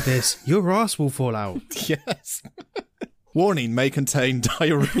you drink this, your ass will fall out. Yes. Warning, may contain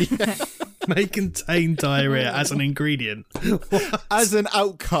diarrhea. May contain diarrhea as an ingredient. As an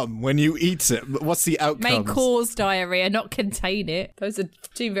outcome when you eat it. What's the outcome? May cause diarrhea, not contain it. Those are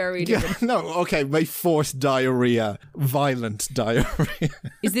 2 very different. Yeah, no, okay, may force diarrhea. Violent diarrhea.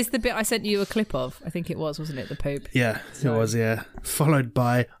 Is this the bit I sent you a clip of? I think it was, wasn't it? The poop. Yeah, it was, yeah. Followed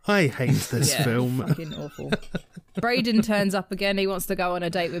by, I hate this film. Fucking awful. Braden turns up again. He wants to go on a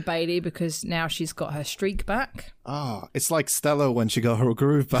date with Bailey because now she's got her streak back. Oh, it's like Stella when she got her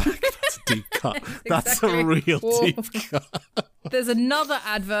groove back. That's a deep cut. That's Exactly. a real Whoa. deep cut. There's another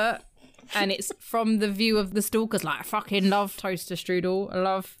advert, and it's from the view of the stalkers. Like, I fucking love toaster strudel. I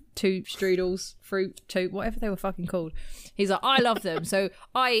love 2 strudels, fruit, 2, whatever they were fucking called. He's like, I love them. So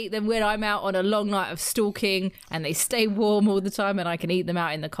I eat them when I'm out on a long night of stalking, and they stay warm all the time, and I can eat them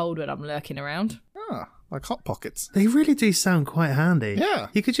out in the cold when I'm lurking around. Ah, like Hot Pockets. They really do sound quite handy. Yeah.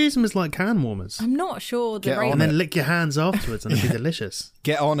 You could use them as like can warmers. I'm not sure the Get on radio. And then lick your hands afterwards and it'd be delicious.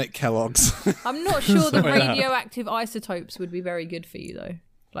 Get on it, Kellogg's. I'm not sure the Sorry. radioactive isotopes would be very good for you though,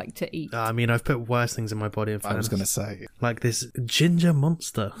 like to eat. I mean, I've put worse things in my body. In I was fairness. going to say Like this ginger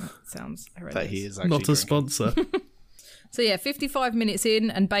monster. Sounds that horrendous. he is actually Not a drinking. sponsor. So yeah, 55 minutes in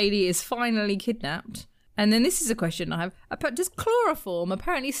and Bailey is finally kidnapped. And then this is a question I have. Does chloroform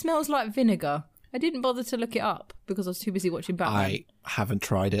apparently smells like vinegar? I didn't bother to look it up because I was too busy watching Batman. I haven't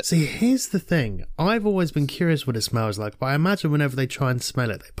tried it. See, here's the thing. I've always been curious what it smells like, but I imagine whenever they try and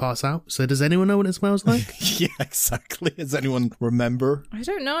smell it, they pass out. So does anyone know what it smells like? Yeah, exactly. Does anyone remember? I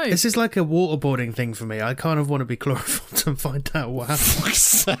don't know. This is like a waterboarding thing for me. I kind of want to be chloroformed and find out what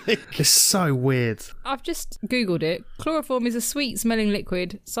happened. It's so weird. I've just Googled it. Chloroform is a sweet-smelling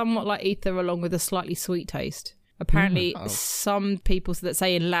liquid, somewhat like ether along with a slightly sweet taste. Apparently, some people that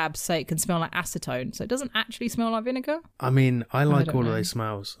say in labs say it can smell like acetone, so it doesn't actually smell like vinegar. I mean, I like all know. of those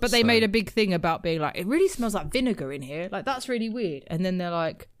smells. But they made a big thing about being like, it really smells like vinegar in here. Like, that's really weird. And then they're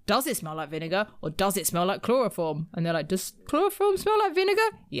like, does it smell like vinegar or does it smell like chloroform? And they're like, does chloroform smell like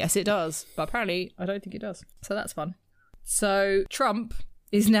vinegar? Yes, it does. But apparently, I don't think it does. So that's fun. So Trump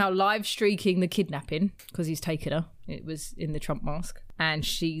is now live streaking the kidnapping because he's taken her. It was in the Trump mask. And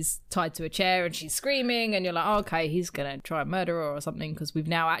she's tied to a chair and she's screaming and you're like, oh, okay, he's going to try and murder her or something because we've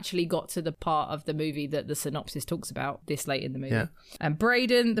now actually got to the part of the movie that the synopsis talks about this late in the movie. Yeah. And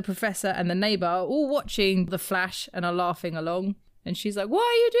Braden, the professor and the neighbour are all watching The Flash and are laughing along. And she's like, why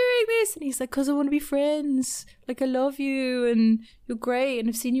are you doing this? And he's like, because I want to be friends. Like, I love you and you're great and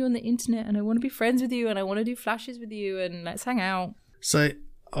I've seen you on the internet and I want to be friends with you and I want to do flashes with you and let's hang out. So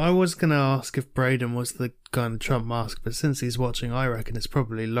I was going to ask if Braden was the guy in the Trump mask, but since he's watching, I reckon it's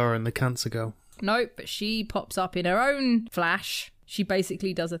probably Lauren, the cancer girl. Nope, but she pops up in her own flash. She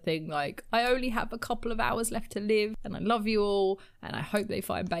basically does a thing like, I only have a couple of hours left to live and I love you all and I hope they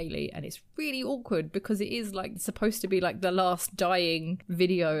find Bailey. And it's really awkward because it is like supposed to be like the last dying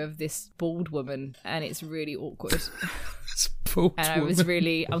video of this bald woman and it's really awkward. It's bald and I was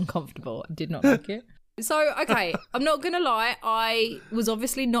really uncomfortable. I did not like it. So, okay, I'm not going to lie. I was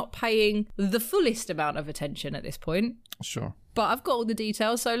obviously not paying the fullest amount of attention at this point. Sure. But I've got all the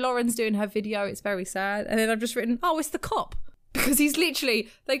details. So Lauren's doing her video. It's very sad. And then I've just written, oh, it's the cop. Because he's literally,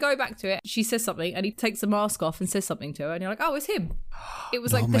 they go back to it. She says something and he takes the mask off and says something to her. And you're like, oh, it's him. It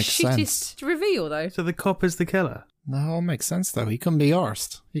was like the shittest reveal, though. So the cop is the killer? No, it makes sense, though. He couldn't be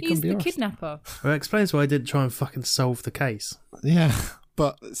arsed. He's the kidnapper. Well, it explains why I didn't try and fucking solve the case. Yeah,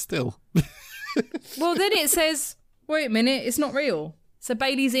 but still... Well, then it says, wait a minute, it's not real. So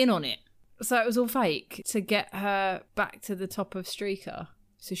Bailey's in on it. So it was all fake to get her back to the top of Streaker.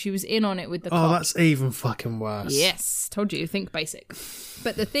 So she was in on it with the cop. Oh, that's even fucking worse. Yes, told you, think basic.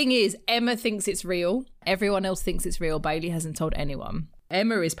 But the thing is, Emma thinks it's real. Everyone else thinks it's real. Bailey hasn't told anyone.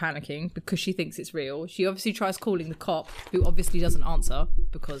 Emma is panicking because she thinks it's real. She obviously tries calling the cop, who obviously doesn't answer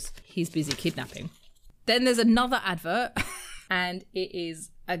because he's busy kidnapping. Then there's another advert, and it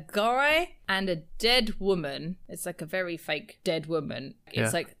is a guy and a dead woman. It's like a very fake dead woman.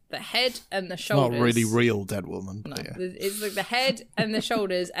 It's like the head and the shoulders. Not really real dead woman. No, yeah. It's like the head and the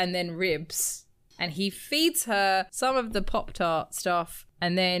shoulders and then ribs. And he feeds her some of the Pop-Tart stuff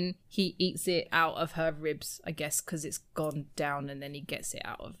and then he eats it out of her ribs, I guess, because it's gone down and then he gets it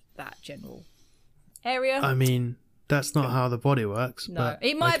out of that general area. I mean... That's not how the body works. No, but,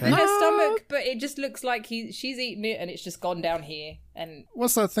 it might be her stomach, but it just looks like she's eaten it and it's just gone down here. And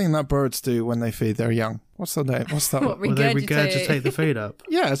what's that thing that birds do when they feed their young? What's that name? What's that? What, Well, they regurgitate the food up.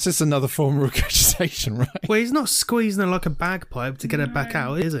 Yeah, it's just another form of regurgitation, right? Well, he's not squeezing it like a bagpipe to get it back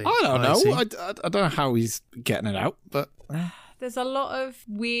out, is he? I don't know. I don't know how he's getting it out, but... There's a lot of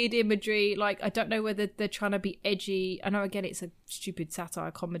weird imagery. Like, I don't know whether they're trying to be edgy. I know, again, it's a stupid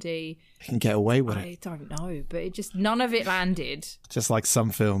satire comedy. They can get away with it. I don't know, but none of it landed. Just like some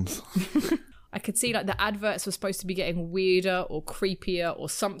films. I could see, like, the adverts were supposed to be getting weirder or creepier or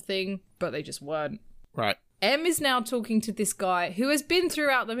something, but they just weren't. Right. Em is now talking to this guy who has been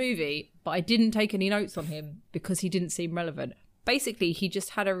throughout the movie, but I didn't take any notes on him because he didn't seem relevant. Basically, he just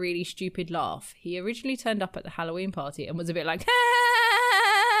had a really stupid laugh. He originally turned up at the Halloween party and was a bit like,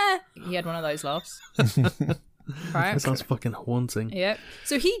 ha! He had one of those laughs. Right? That sounds fucking haunting. Yep.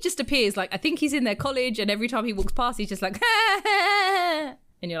 So he just appears like, I think he's in their college and every time he walks past, he's just like, ha!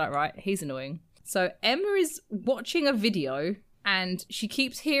 And you're like, right, he's annoying. So Emma is watching a video and she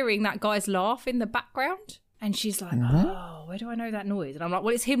keeps hearing that guy's laugh in the background. And she's like, oh, where do I know that noise? And I'm like,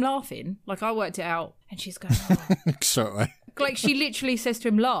 well, it's him laughing. Like, I worked it out. And she's going, oh. Sorry. Like, she literally says to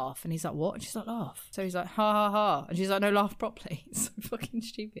him, laugh. And he's like, what? And she's like, laugh. So he's like, ha, ha, ha. And she's like, no, laugh properly. It's so fucking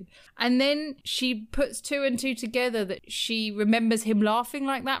stupid. And then she puts two and two together that she remembers him laughing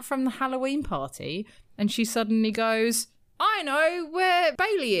like that from the Halloween party. And she suddenly goes, I know where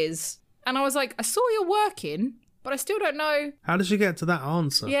Bailey is. And I was like, I saw you working. But I still don't know. How did you get to that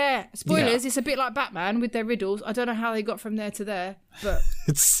answer? Yeah, spoilers. Yeah. It's a bit like Batman with their riddles. I don't know how they got from there to there, but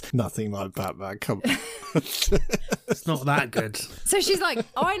It's nothing like Batman. Come on. It's not that good. so she's like,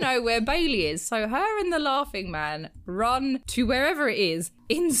 I know where Bailey is. So her and the Laughing Man run to wherever it is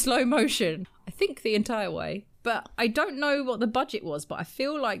in slow motion. I think the entire way. But I don't know what the budget was, but I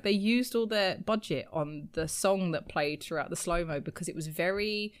feel like they used all their budget on the song that played throughout the slow-mo because it was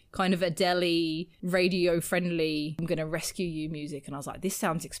very kind of Adele-y, radio-friendly, I'm going to rescue you music. And I was like, this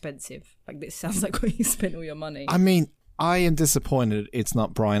sounds expensive. Like, this sounds like where you spent all your money. I mean, I am disappointed it's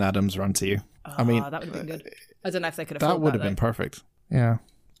not Bryan Adams' Run to You. I mean, that would have been good. I don't know if they could afford that would have been perfect. Yeah.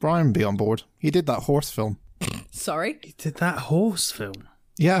 Brian would be on board. He did that horse film. Sorry? He did that horse film.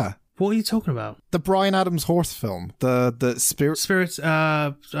 Yeah. What are you talking about? The Bryan Adams horse film. The Spirit. Spirits.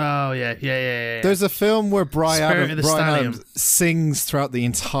 Oh yeah. There's a film where Bryan Spirit of the Stallion. Adams sings throughout the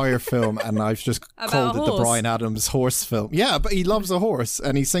entire film, and I've just About called a it the horse? Bryan Adams horse film. Yeah, but he loves a horse,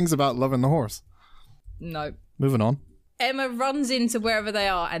 and he sings about loving the horse. No. Moving on. Emma runs into wherever they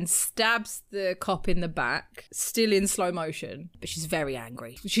are and stabs the cop in the back, still in slow motion, but she's very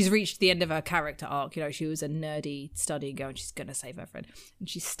angry. She's reached the end of her character arc. You know, she was a nerdy studying girl and she's going to save her friend. And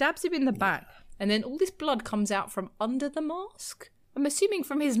she stabs him in the back, and then all this blood comes out from under the mask. I'm assuming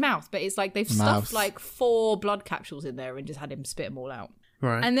from his mouth, but it's like they've stuffed like 4 blood capsules in there and just had him spit them all out.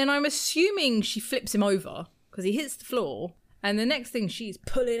 Right. And then I'm assuming she flips him over because he hits the floor. And the next thing, she's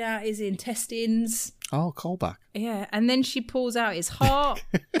pulling out his intestines. Oh, callback. Yeah, and then she pulls out his heart.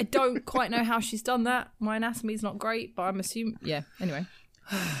 I don't quite know how she's done that. My anatomy's not great, but I'm assuming... Yeah, anyway.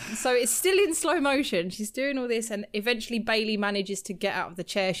 So it's still in slow motion. She's doing all this, and eventually Bailey manages to get out of the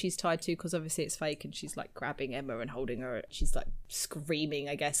chair she's tied to, because obviously it's fake, and she's like grabbing Emma and holding her. She's like screaming,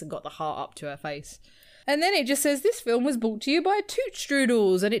 I guess, and got the heart up to her face. And then it just says, this film was brought to you by Toot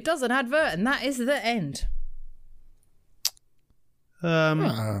Strudels, and it does an advert, and that is the end.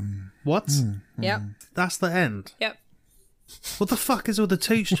 What? Yep. That's the end. Yep. What the fuck is all the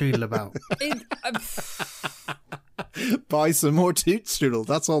toot strudel about? Buy some more Toot Strudel.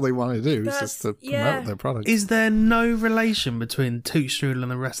 That's all they want to do. Is just to promote yeah. their product. Is there no relation between toot strudel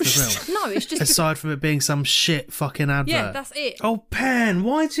and the rest of the film? No, it's just... Aside from it being some shit fucking advert. Yeah, that's it. Oh, Pen,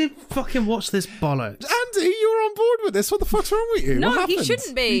 why'd you fucking watch this bollocks? Andy, you were on board with this. What the fuck's wrong with you? No, what he happened?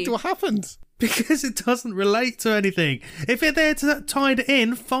 shouldn't be. What happened? Because it doesn't relate to anything. If it there to tied it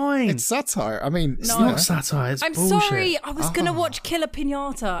in, fine. It's satire. I mean, It's not satire, it's I'm bullshit. sorry, I was going to watch Killer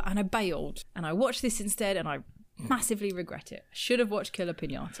Pinata and I bailed. And I watched this instead and I massively regret it. I should have watched Killer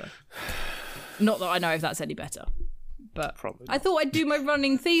Pinata. Not that I know if that's any better. But Probably I thought I'd do my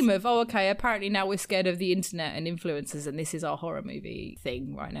running theme of, oh, okay, apparently now we're scared of the internet and influencers and this is our horror movie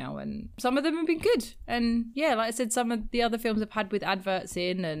thing right now. And some of them have been good. And yeah, like I said, some of the other films I've had with adverts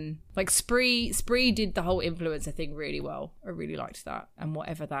in, and like Spree did the whole influencer thing really well. I really liked that. And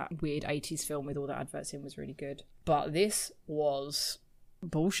whatever that weird 80s film with all the adverts in was really good. But this was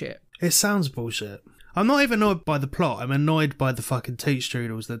bullshit. It sounds bullshit. I'm not even annoyed by the plot. I'm annoyed by the fucking toot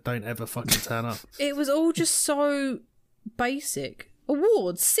strudels that don't ever fucking turn up. It was all just so basic.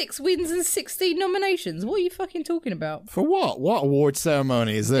 Awards, 6 wins and 16 nominations. What are you fucking talking about? For what? What award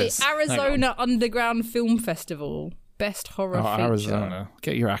ceremony is this? The Arizona Underground Film Festival. Best horror feature. Arizona.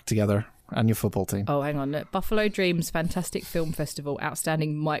 Get your act together. And your football team. Oh, hang on. Look. Buffalo Dreams Fantastic Film Festival.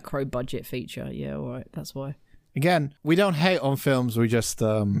 Outstanding micro-budget feature. Yeah, all right. That's why. Again, we don't hate on films. We just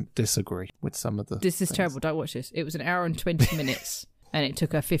disagree with some of the This is things. terrible. Don't watch this. It was an hour and 20 minutes. And it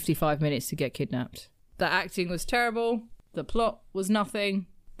took her 55 minutes to get kidnapped. The acting was terrible. The plot was nothing.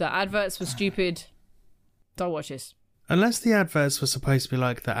 The adverts were stupid. Don't watch this. Unless the adverts were supposed to be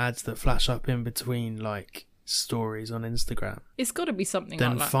like the ads that flash up in between, like, stories on Instagram. It's got to be something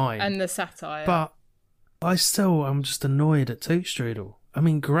Then like that. fine. And the satire. But I'm just annoyed at Toot Strudel. I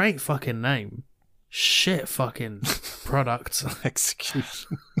mean, great fucking name. Shit fucking product.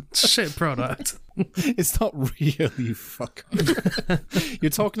 Execution. Shit product. It's not real, you fucker. You're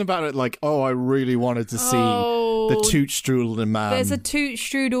talking about it like, oh, I really wanted to see the Toot Strudel and Man. There's a Toot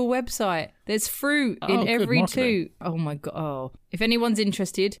Strudel website. There's fruit in good every marketing. toot. Oh my god. Oh. If anyone's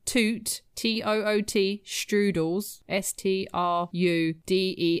interested, Toot, Toot, Strudels,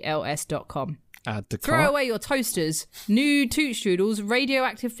 strudels.com. Add to Throw cart. away your toasters. New Toot Strudels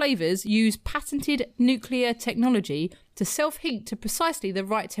radioactive flavours use patented nuclear technology to self-heat to precisely the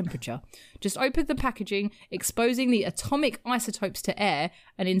right temperature. Just open the packaging, exposing the atomic isotopes to air,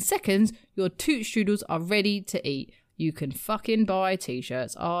 and in seconds, your Toot Strudels are ready to eat. You can fucking buy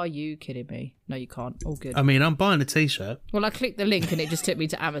t-shirts. Are you kidding me? No, you can't. All good. I mean, I'm buying a t-shirt. Well, I clicked the link and it just took me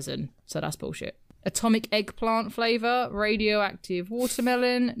to Amazon, so that's bullshit. atomic eggplant flavour, radioactive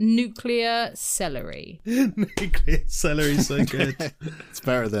watermelon, nuclear celery. Nuclear celery is so good. It's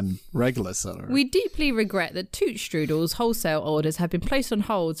better than regular celery. We deeply regret that Toot Strudel's wholesale orders have been placed on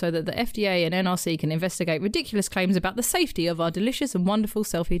hold so that the FDA and NRC can investigate ridiculous claims about the safety of our delicious and wonderful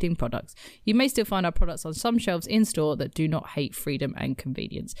self-eating products. You may still find our products on some shelves in-store that do not hate freedom and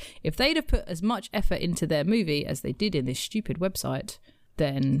convenience. If they'd have put as much effort into their movie as they did in this stupid website,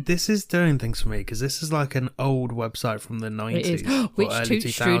 then... This is doing things for me, because this is like an old website from the 90s. It is. Or Which early Toot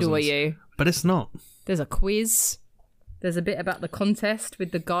 2000s. Strudel are you? But it's not. There's a quiz. There's a bit about the contest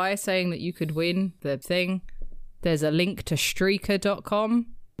with the guy saying that you could win the thing. There's a link to streaker.com,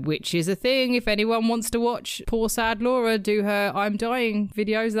 which is a thing if anyone wants to watch poor sad Laura do her I'm dying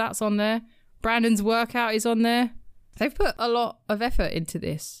videos. That's on there. Brandon's workout is on there. They've put a lot of effort into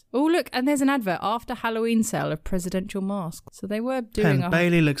this. Oh, look, and there's an advert after Halloween sale of presidential masks. So they were doing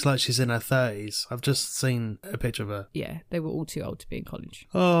Bailey looks like she's in her 30s. I've just seen a picture of her. Yeah, they were all too old to be in college.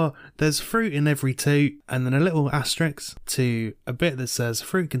 Oh, there's fruit in every toot, and then a little asterisk to a bit that says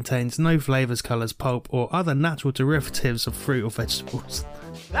fruit contains no flavours, colours, pulp, or other natural derivatives of fruit or vegetables.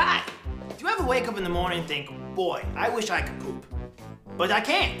 Hi! Do you ever wake up in the morning and think, boy, I wish I could poop? But I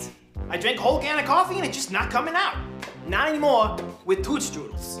can't. I drank a whole can of coffee and it's just not coming out. Not anymore with Toot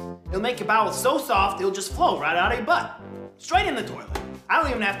Strudels. It'll make your bowels so soft it'll just flow right out of your butt. Straight in the toilet. I don't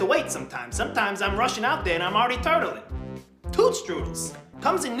even have to wait sometimes. Sometimes I'm rushing out there and I'm already turtling. Toot Strudels.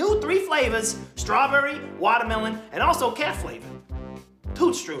 Comes in new 3 flavors, strawberry, watermelon, and also cat flavor.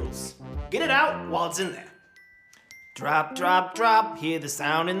 Toot Strudels. Get it out while it's in there. Drop, drop, drop, hear the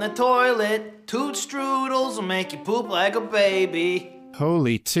sound in the toilet. Toot Strudels will make you poop like a baby.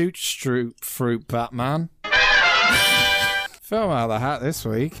 Holy toot fruit Batman. Film out of the hat this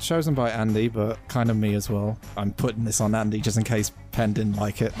week. Chosen by Andy, but kind of me as well. I'm putting this on Andy just in case Penn didn't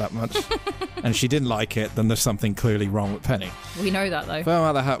like it that much. And if she didn't like it, then there's something clearly wrong with Penny. We know that, though. Film out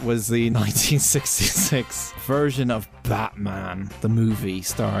of the hat was the 1966 version of Batman, the movie,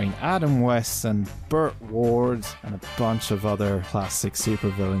 starring Adam West and Burt Ward and a bunch of other classic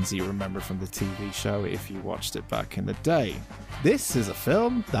supervillains you remember from the TV show if you watched it back in the day. This is a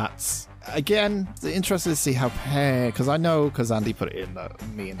film that's, again, interested to see how because I know, because Andy put it in, that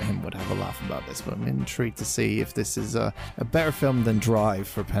me and him would have a laugh about this, but I'm intrigued to see if this is a better film than Drive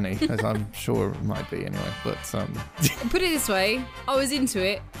for Penny, as I'm sure it might be anyway. But put it this way, I was into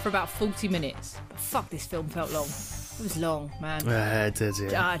it for about 40 minutes. Fuck, this film felt long. It was long, man. It did,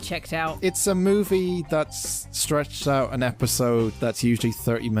 yeah. I checked out. It's a movie that's stretched out an episode that's usually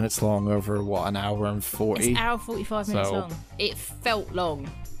 30 minutes long over, an hour and 40? It's an hour 45 minutes long. It felt long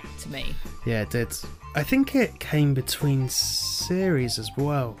to me. Yeah, it did. I think it came between series as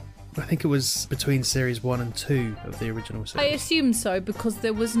well. I think it was between series 1 and 2 of the original series. I assume so, because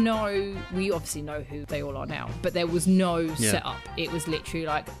there was no... We obviously know who they all are now, but there was no setup. It was literally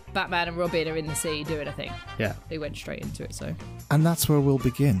like Batman and Robin are in the sea doing a thing. Yeah. They went straight into it, so... And that's where we'll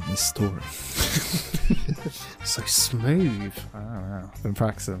begin this story. So smooth. I don't know. Been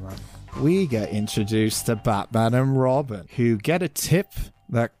practicing, man. We get introduced to Batman and Robin, who get a tip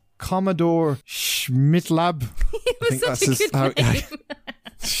that Commodore Schmidtlab... It was such a good name.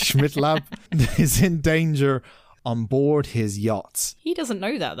 Schmidtlab is in danger on board his yacht. He doesn't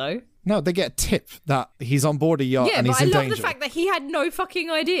know that, though. No, they get a tip that he's on board a yacht and he's in danger. Yeah, but I love the fact that he had no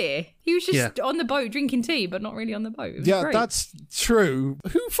fucking idea. He was just on the boat drinking tea, but not really on the boat. It was great. That's true.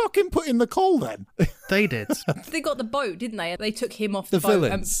 Who fucking put in the coal then? They did. They got the boat, didn't they? They took him off the boat.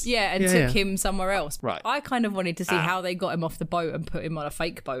 Villains. And took him somewhere else. Right. I kind of wanted to see how they got him off the boat and put him on a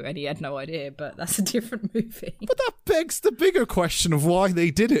fake boat, and he had no idea, but that's a different movie. But that begs the bigger question of why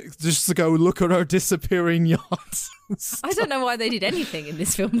they did it, just to go look at our disappearing yachts. I don't know why they did anything in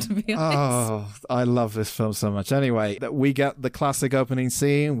this film, to be honest. Oh, I love this film so much. Anyway, we get the classic opening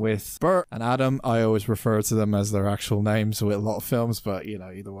scene with Bert and Adam. I always refer to them as their actual names with a lot of films, but,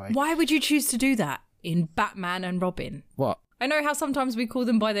 either way. Why would you choose to do that in Batman and Robin? What? I know how sometimes we call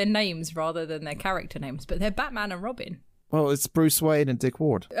them by their names rather than their character names, but they're Batman and Robin. Well, it's Bruce Wayne and Dick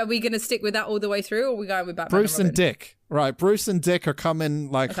Ward. Are we going to stick with that all the way through, or are we going with Batman Bruce and Robin? and Dick. Right, Bruce and Dick are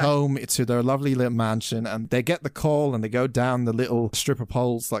coming home to their lovely little mansion, and they get the call and they go down the little strip of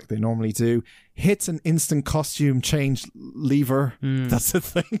poles like they normally do, hit an instant costume change lever. That's a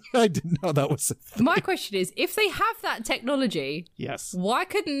thing. I didn't know that was a thing. My question is, if they have that technology, Yes. why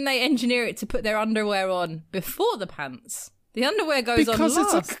couldn't they engineer it to put their underwear on before the pants? The underwear goes on Because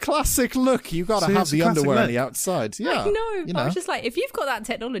last. it's a classic look. You got to See, have it's a the classic underwear on look. the outside. Yeah. I know, but I know. was just like, if you've got that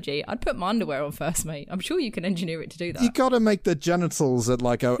technology, I'd put my underwear on first, mate. I'm sure you can engineer it to do that. You got to make the genitals at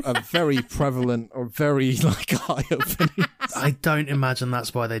like a very prevalent or very like high opening. I don't imagine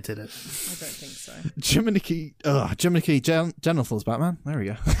that's why they did it. I don't think so. Jiminy genitals, Batman. There we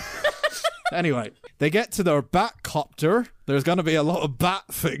go. Anyway, they get to their Batcopter. There's going to be a lot of bat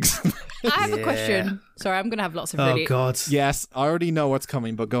things. I have a question. Sorry, I'm going to have lots of Oh really... God. Yes, I already know what's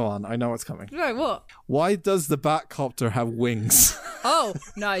coming, but go on. I know what's coming. No, what? Why does the Batcopter have wings? Oh,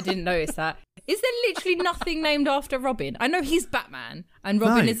 no, I didn't notice that. Is there literally nothing named after Robin? I know he's Batman, and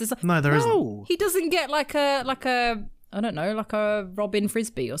Robin is the... No, there isn't. No. He doesn't get like a I don't know, like a Robin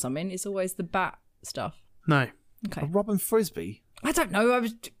Frisbee or something. It's always the bat stuff. No. Okay. A Robin Frisbee? I don't know.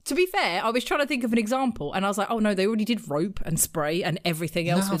 To be fair, I was trying to think of an example, and I was like, oh no, they already did rope and spray and everything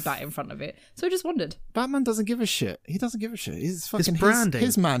else with bat in front of it. So I just wondered. Batman doesn't give a shit. He doesn't give a shit. He's fucking branding.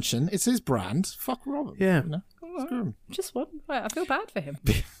 his mansion. It's his brand. Fuck Robin. Yeah. You know? Screw him. Just one. I feel bad for him.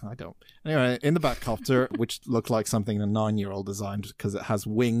 I don't. Anyway, in the Batcopter, which looked like something a 9-year-old designed because it has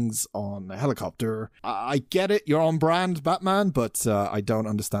wings on a helicopter. I get it. You're on brand, Batman, but I don't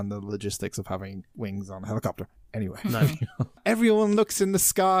understand the logistics of having wings on a helicopter. Anyway, No. everyone looks in the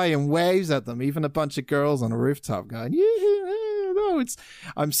sky and waves at them, even a bunch of girls on a rooftop going, yeah, no,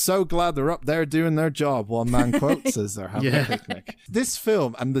 I'm so glad they're up there doing their job while man quotes as they're having a picnic. This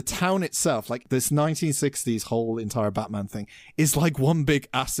film and the town itself, like this 1960s whole entire Batman thing, is like one big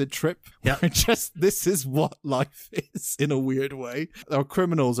acid trip. Yeah. Just, this is what life is in a weird way. Our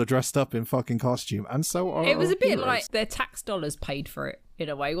criminals are dressed up in fucking costume, and so are It was our a bit heroes. like their tax dollars paid for it in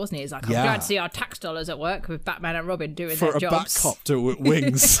a way, wasn't it? It's like, I'm Yeah. glad to see our tax dollars at work with Batman and Robin doing for their a jobs. Batcopter with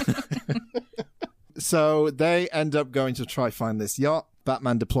wings. So they end up going to try find this yacht.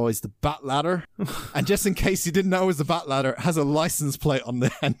 Batman deploys the Bat Ladder, and just in case you didn't know it was the Bat Ladder, it has a license plate on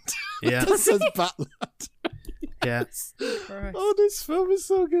the end Yeah. that says Bat Ladder. Yeah. Christ. Oh, this film is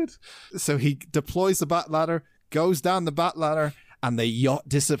so good. So he deploys the Bat Ladder, goes down the Bat Ladder, and the yacht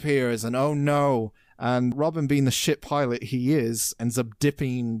disappears, and oh no. And Robin, being the ship pilot he is, ends up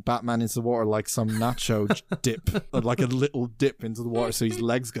dipping Batman into the water like some nacho dip, or like a little dip into the water so his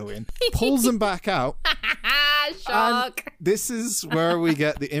legs go in. Pulls him back out. Shark. And this is where we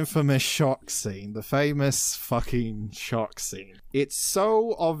get the infamous shark scene, the famous fucking shark scene. It's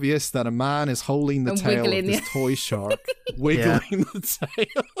so obvious that a man is holding the And tail of wiggling this the- toy shark, wiggling the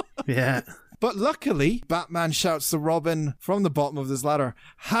tail. Yeah. But luckily, Batman shouts to Robin from the bottom of this ladder,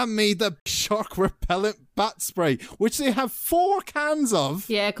 hand me the shark repellent bat spray, which they have 4 cans of.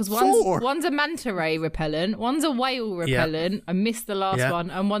 Yeah, because 4. one's a manta ray repellent, one's a whale repellent. I missed the last Yeah. one,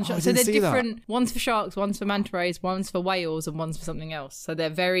 and one's Oh, I so they're didn't see that. different. One's for sharks, one's for manta rays, one's for whales, and one's for something else. So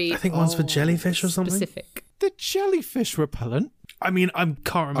they're very I think one's for jellyfish or something. specific. The jellyfish repellent? I mean, I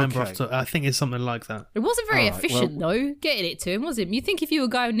can't remember. Okay. I think it's something like that. It wasn't very All right, efficient though, getting it to him, was it? You think if you were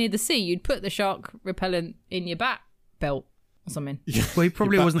going near the sea, you'd put the shark repellent in your bat belt or something. Well, he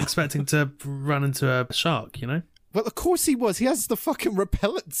probably wasn't expecting to run into a shark, you know? Well, of course he was. He has the fucking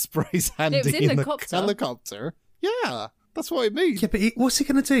repellent sprays handy It was in the the copter. helicopter. Yeah, that's what I mean. Yeah, but what's he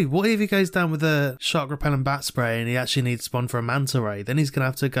going to do? What if he goes down with a shark repellent bat spray and he actually needs one for a manta ray? Then he's going to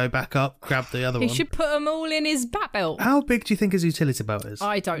have to go back up, grab the other He one. should put them all in his bat belt. How big do you think his utility belt is?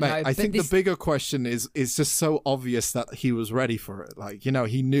 I don't know. Mate, I but think this- the bigger question is just so obvious that he was ready for it. Like, you know,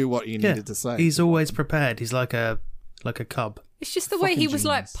 he knew what he needed to say. He's always prepared. He's like a cub. It's just the way he Fucking was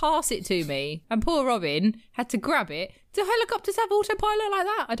like, genius. pass it to me. And poor Robin had to grab it. Do helicopters have autopilot like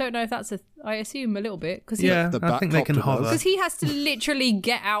that? I don't know if that's I assume a little bit. Because Yeah, The I think they can Batcopter hover. does. Because he has to literally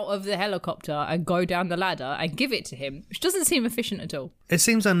get out of the helicopter and go down the ladder and give it to him, which doesn't seem efficient at all. It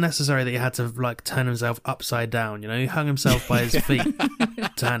seems unnecessary that he had to like turn himself upside down. You know, he hung himself by his feet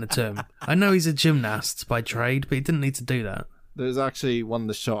to hand it to him. I know he's a gymnast by trade, but he didn't need to do that. There's actually one of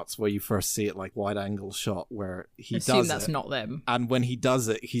the shots where you first see it, like wide angle shot, where he Assume does that's it. not them. And when he does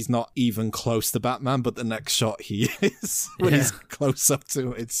it, he's not even close to Batman, but the next shot he is. When Yeah. he's close up to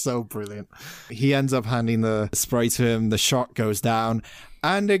him, it's so brilliant. He ends up handing the spray to him, the shark goes down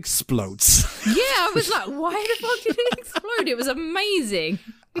and explodes. Yeah, I was like, why the fuck did it explode? It was amazing.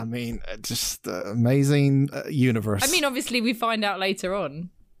 I mean, just amazing universe. I mean, obviously we find out later on,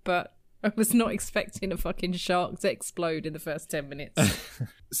 but I was not expecting a fucking shark to explode in the first 10 minutes.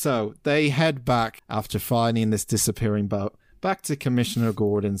 So they head back after finding this disappearing boat, back to Commissioner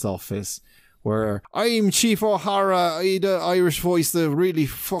Gordon's office, where I'm Chief O'Hara, the Irish voice that really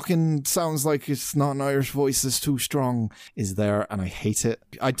fucking sounds like it's not an Irish voice, it's too strong, is there, and I hate it.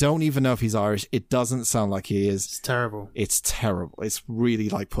 I don't even know if he's Irish. It doesn't sound like he is. It's terrible. It's terrible. It's really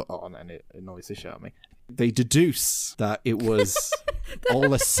like put on, and it annoys the shit out of me. they deduce that it was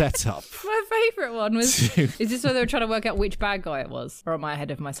all a setup. My favourite one was, is this where they were trying to work out which bad guy it was? Or am I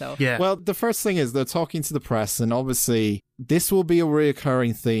ahead of myself? Yeah. Well, the first thing is they're talking to the press, and obviously this will be a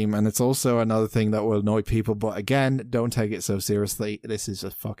reoccurring theme, and it's also another thing that will annoy people, but again, don't take it so seriously. This is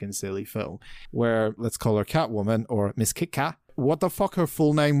a fucking silly film where, let's call her Catwoman, or Miss Kit Kat. What the fuck her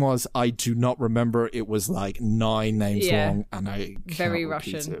full name was, I do not remember. It was like 9 names long, and I can't Very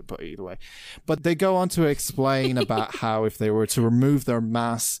repeat Russian. it, but either way. But they go on to explain about how if they were to remove their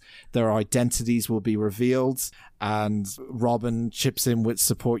masks, their identities will be revealed, and Robin chips in with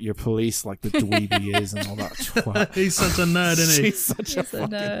support your police like the dweeby he is and all that twat. He's such a nerd, isn't he? She's such He's a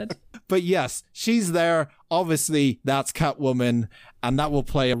nerd. But yes, she's there. Obviously, that's Catwoman, and that will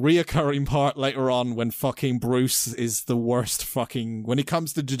play a reoccurring part later on when fucking Bruce is the worst fucking... When it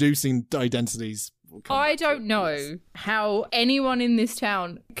comes to deducing identities. We'll come I back to don't it. know how anyone in this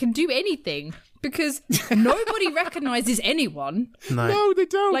town can do anything because nobody recognizes anyone. No, they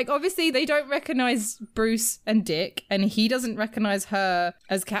don't. Like, obviously, they don't recognize Bruce and Dick, and he doesn't recognize her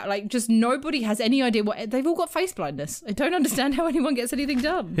as Cat. Like, just nobody has any idea what... They've all got face blindness. I don't understand how anyone gets anything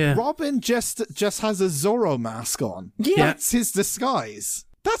done. Yeah. Robin just has a Zorro mask on. Yeah. That's his disguise.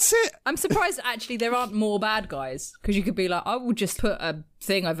 That's it. I'm surprised, actually, there aren't more bad guys, because you could be like, I will just put a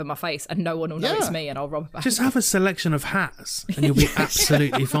thing over my face and no one will know Yeah. it's me and I'll rob it back. Just have a selection of hats and you'll be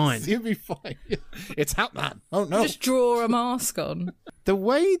absolutely fine. You'll be fine. It's Hatman. Oh, no. Just draw a mask on. The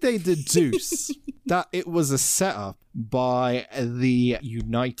way they deduce that it was a setup by the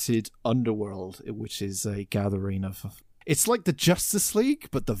United Underworld, which is a gathering of... It's like the Justice League,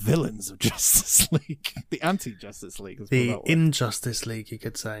 but the villains of Justice League. The anti-Justice League. let's put it The that way. Injustice League, you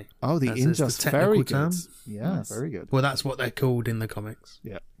could say. Oh, the As is the Injustice. technical Very good. term. Yeah, Nice. very good. Well, that's what they're called in the comics.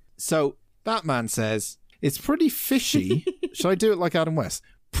 Yeah. So, Batman says, it's pretty fishy. Should I do it like Adam West?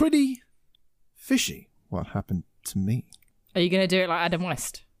 Pretty fishy. What happened to me? Are you going to do it like Adam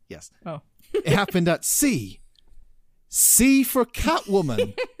West? Yes. Oh. It happened at C. C for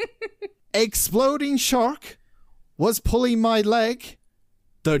Catwoman. Exploding shark was pulling my leg.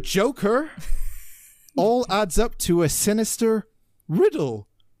 The Joker. All adds up to a sinister riddle.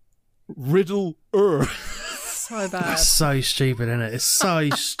 Riddle-er. So bad. That's so stupid, isn't it? It's so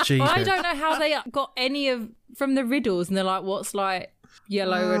stupid. I don't know how they got any of from the riddles, and they're like, "What's like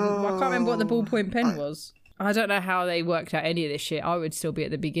yellow?" And I can't remember what the ballpoint pen was. I don't know how they worked out any of this shit. I would still be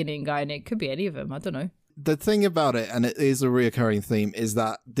at the beginning going, "It could be any of them." I don't know. The thing about it, and it is a reoccurring theme, is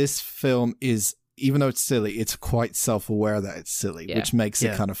that this film is, even though it's silly, it's quite self-aware that it's silly, Yeah. which makes it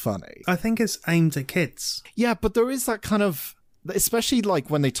Yeah. kind of funny. I think it's aimed at kids. Yeah, but there is that kind of, especially like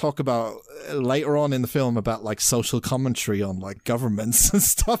when they talk about later on in the film about like social commentary on like governments and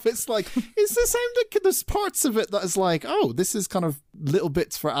stuff. It's like, it's the same. There's parts of it that is like, oh, this is kind of little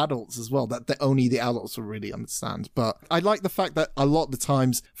bits for adults as well that only the adults will really understand. But I like the fact that a lot of the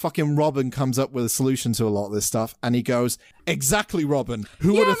times fucking Robin comes up with a solution to a lot of this stuff, and he goes, exactly, Robin,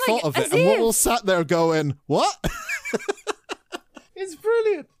 who would have like, thought of as it? And what if. will sat there going, what? It's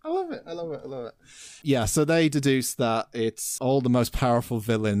brilliant. I love it. I love it. I love it. Yeah, so they deduce that it's all the most powerful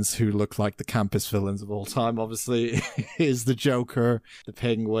villains who look like the campus villains of all time, obviously, is the Joker, the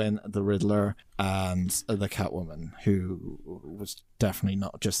Penguin, the Riddler, and the Catwoman, who was definitely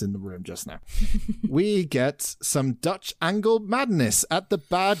not just in the room just now. We get some Dutch angle madness at the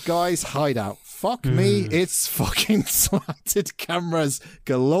bad guy's hideout. Fuck me, it's fucking slanted cameras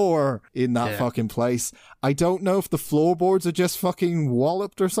galore in that fucking place. I don't know if the floorboards are just fucking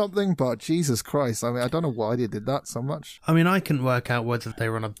walloped or something, but Jesus Christ. I mean, I don't know why they did that so much. I mean, I couldn't work out whether they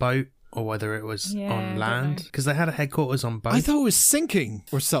were on a boat or whether it was Yeah, I on don't land, know. because they had a headquarters on both. I thought it was sinking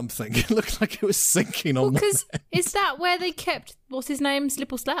or something. It looked like it was sinking on Because is that where they kept what's his name?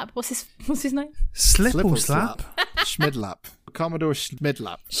 Slip or Slap? What's his name? Slip Slip or or slap? Schmidlap. Commodore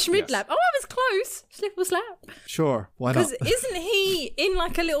Schmidlap. Schmidlap. Yes. Oh, I was close. Slip or Slap. Sure, why not? Because isn't he in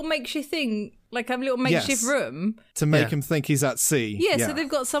like a little makeshift thing, like a little makeshift Yes. room? To make Yeah. him think he's at sea. Yeah, so they've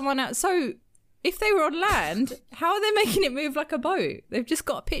got someone out. So if they were on land, how are they making it move like a boat? They've just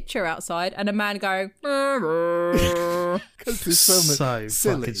got a picture outside and a man going. Because it's so much So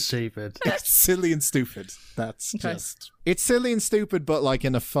silly. fucking stupid. It's silly and stupid. That's Okay. just... It's silly and stupid, but like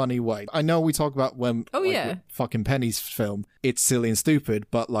in a funny way. I know we talk about when Oh, like, yeah. with fucking Penny's film, it's silly and stupid,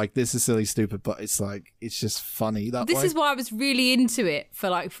 but like this is silly stupid, but it's like, it's just funny that This way. is why I was really into it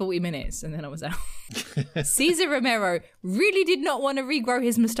for like 40 minutes and then I was out. Cesar Romero really did not want to regrow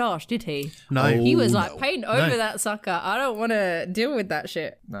his moustache, did he? No. He was like, no. paint over that sucker. I don't want to deal with that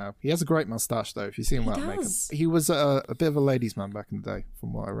shit. No, he has a great mustache though, if you see him without makeup. does. He was a bit of a ladies' man back in the day,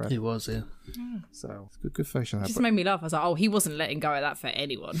 from what I read. It was, yeah. So, it's good facial hair. Just but- made me laugh. I was like, oh, he wasn't letting go of that for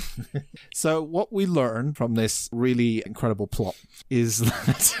anyone. So what we learn from this really incredible plot is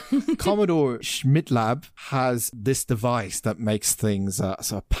that Commodore Schmidtlab has this device that makes things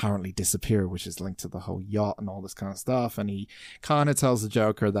so apparently disappear, which is linked to the whole yacht and all this kind of stuff. And he kind of tells the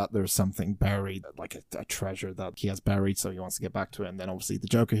Joker that there's something buried, like a treasure that he has buried, so he wants to get back to it. And then obviously the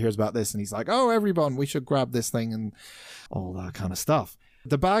Joker hears about this and he's like, oh, everyone, we should grab this thing and all that kind of stuff.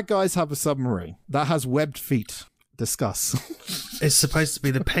 The bad guys have a submarine that has webbed feet. Discuss. It's supposed to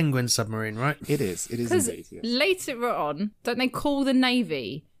be the Penguin submarine, right? It is indeed. Yes. Later on, don't they call the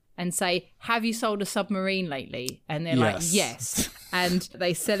Navy and say, have you sold a submarine lately? And they're like, yes. And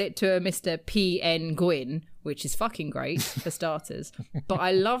they sell it to a Mr. P.N. Gwyn, which is fucking great for starters. But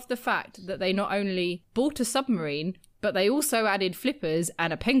I love the fact that they not only bought a submarine, but they also added flippers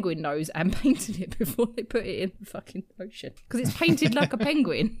and a penguin nose and painted it before they put it in the fucking ocean. Because it's painted like a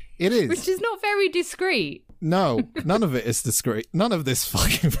penguin. It is. Which is not very discreet. No, none of it is discreet. None of this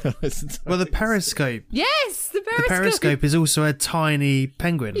fucking film is. Well, the periscope. Yes, the periscope. The periscope is also a tiny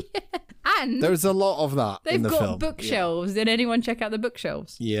penguin. And there's a lot of that in the they've film. got bookshelves. Did anyone check out the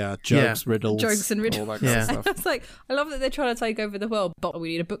bookshelves? Yeah, jokes, riddles. Jokes and riddles. All that kind of stuff. It's like, I love that they're trying to take over the world, but we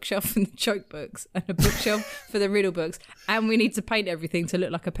need a bookshelf for the joke books and a bookshelf for the riddle books, and we need to paint everything to look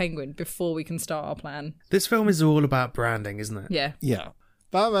like a penguin before we can start our plan. This film is all about branding, isn't it? Yeah. Yeah.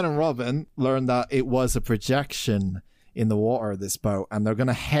 Batman and Robin learned that it was a projection in the water of this boat, and they're going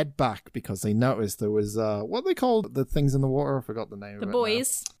to head back because they noticed there was what they called the things in the water. I forgot the name of it. The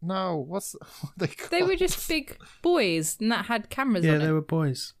boys. No, what they called? They were just big boys, and that had cameras Yeah, on it. they were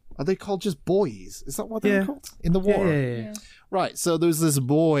boys. Are they called just boys? Is that what they were called? In the water? Yeah. Right, so there's this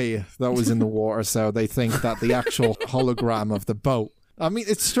boy that was in the water, so they think that the actual hologram of the boat. I mean,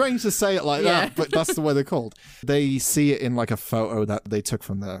 it's strange to say it like that, but that's the way they're called. They see it in like a photo that they took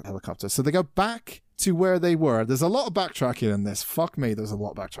from the helicopter. So they go back to where they were. There's a lot of backtracking in this. Fuck me, there's a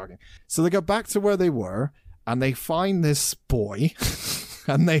lot of backtracking. So they go back to where they were, and they find this boy,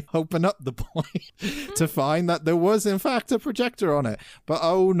 and they open up the boy to find that there was, in fact, a projector on it. But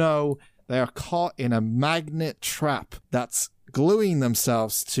oh no, they are caught in a magnet trap that's gluing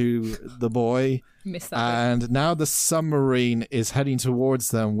themselves to the boy. Missed that And now the submarine is heading towards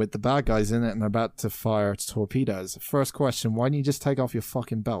them with the bad guys in it, and they're about to fire torpedoes. First question, why don't you just take off your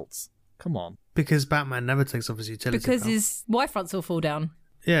fucking belts? Come on. Because Batman never takes off his utility because belt. his Y fronts will fall down.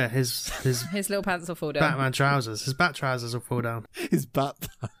 Yeah, his His little pants will fall down. Batman trousers. His bat trousers will fall down. His bat.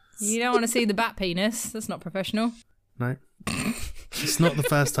 You don't want to see the bat penis. That's not professional. No. It's not the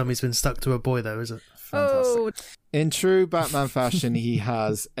first time he's been stuck to a boy, though, is it? Oh, In true Batman fashion, he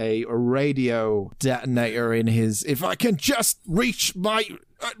has a radio detonator in his. If I can just reach my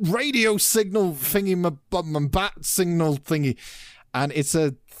radio signal thingy, my bat signal thingy. And it's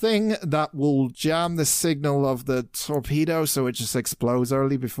a thing that will jam the signal of the torpedo so it just explodes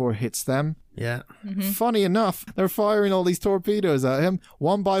early before it hits them. Yeah. Funny enough, they're firing all these torpedoes at him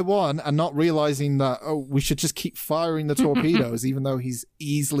one by one and not realizing that, oh, we should just keep firing the torpedoes even though he's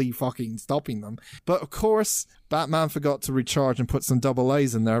easily fucking stopping them. But of course, Batman forgot to recharge and put some double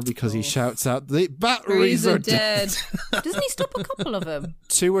A's in there because he shouts out, the batteries are dead. Doesn't he stop a couple of them?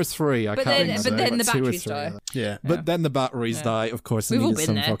 2 or 3, I But can't then- remember. but then the 2 or batteries 3. die. Yeah. But then the batteries die. Of course, they We've all needed been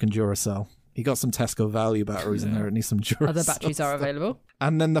some there. fucking Duracell. He got some Tesco value batteries in there. It needs some Duracell. Other batteries are available.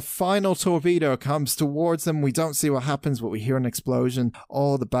 And then the final torpedo comes towards them. We don't see what happens, but we hear an explosion.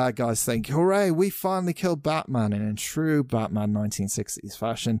 All the bad guys think, hooray, we finally killed Batman. And in true Batman 1960s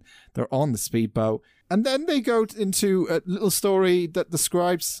fashion, they're on the speedboat. And then they go into a little story that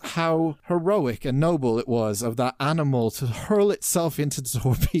describes how heroic and noble it was of that animal to hurl itself into the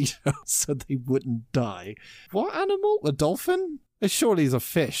torpedo so they wouldn't die. What animal? A dolphin? It surely is a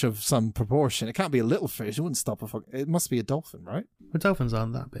fish of some proportion. It can't be a little fish. It wouldn't stop a fuck. It must be a dolphin, right? Well, dolphins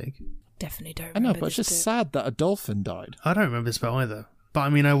aren't that big. Definitely don't I know, remember but it's this just bit. sad that a dolphin died. I don't remember this bit either. But I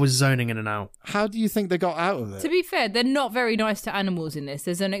mean, I was zoning in and out. How do you think they got out of it? To be fair, they're not very nice to animals in this.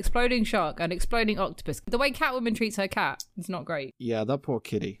 There's an exploding shark, an exploding octopus. The way Catwoman treats her cat is not great. Yeah, that poor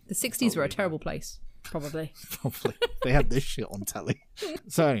kitty. The 60s were a terrible place, probably. Probably. They had this shit on telly.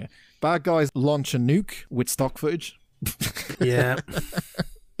 So anyway, bad guys launch a nuke with stock footage. Yeah.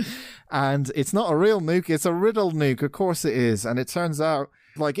 And it's not a real nuke, it's a riddle nuke. Of course it is. And it turns out,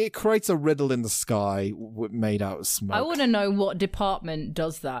 like, it creates a riddle in the sky made out of smoke. I want to know what department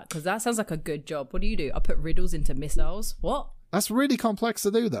does that, because that sounds like a good job. What do? I put riddles into missiles. What? That's really complex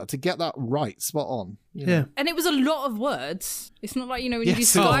to do, though, to get that right, spot on. You know? Yeah. And it was a lot of words. It's not like, when you do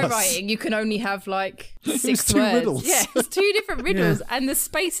Yes, it was. skywriting, you can only have like 6 two words. riddles. Yeah, it's 2 different riddles. And the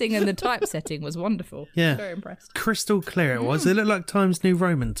spacing and the typesetting was wonderful. Yeah. Very impressed. Crystal clear it was. It looked like Times New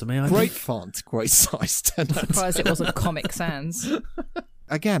Roman to me. I Great think. font, great size. 10 out of 10. Surprised it wasn't Comic Sans.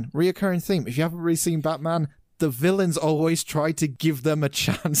 Again, reoccurring theme. If you haven't really seen Batman, the villains always try to give them a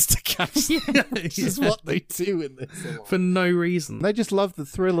chance to catch them, which is what they do in this. For no reason. They just love the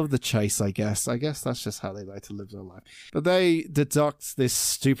thrill of the chase, I guess. I guess that's just how they like to live their life. But they deduct this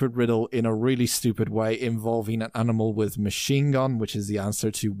stupid riddle in a really stupid way involving an animal with machine gun, which is the answer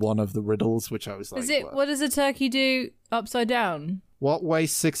to one of the riddles, which I was like, What does a turkey do upside down? What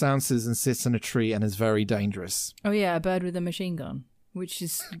weighs 6 ounces and sits in a tree and is very dangerous? Oh yeah, a bird with a machine gun. Which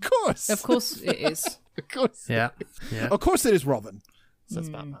is... Of course it is. Of course. Yeah. Of course it is Robin, says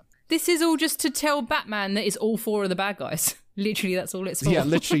Batman. This is all just to tell Batman that it's all 4 of the bad guys. Literally, that's all it's for. Yeah,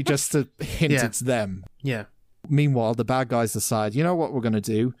 literally just to hint Yeah. it's them. Yeah. Meanwhile, the bad guys decide, you know what we're going to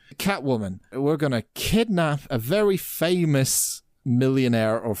do? Catwoman, we're going to kidnap a very famous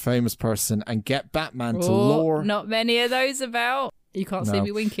millionaire or famous person and get Batman to lure... Not many of those about. You can't see No,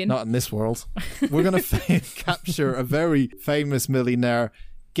 me winking. Not in this world. We're going to capture a very famous millionaire,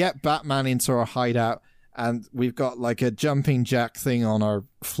 get Batman into our hideout, and we've got like a jumping jack thing on our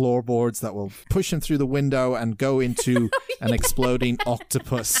floorboards that will push him through the window and go into an exploding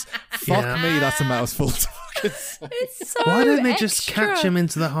octopus. Fuck me, that's a mouthful to fucking say. It's so Why don't they just extra. catch him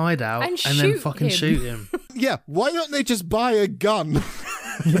into the hideout And and then shoot fucking him. shoot him? Yeah, why don't they just buy a gun?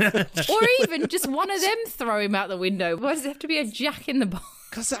 Or even just one of them throw him out the window. Why does it have to be a jack in the box?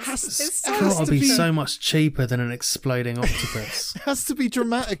 Because it has Gotta be so much cheaper than an exploding octopus. It has to be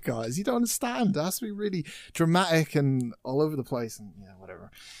dramatic, guys. You don't understand. It has to be really dramatic and all over the place and yeah,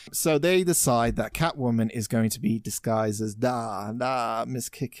 whatever. So they decide that Catwoman is going to be disguised as Miss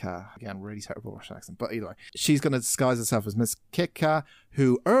Kitka. Again, really terrible Russian accent, but either way. She's going to disguise herself as Miss Kitka,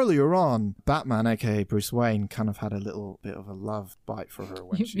 who earlier on, Batman, aka Bruce Wayne, kind of had a little bit of a love bite for her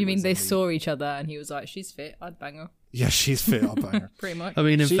when she You mean was they in the- saw each other and he was like, she's fit, I'd bang her. Yeah, she's fit, I'll bang her. Pretty much. I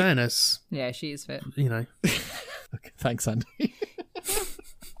mean, in She- fairness, Yeah, she is fit. you know. Okay, thanks, Andy.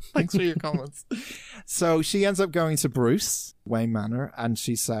 Thanks for your comments. So she ends up going to Bruce Wayne Manor and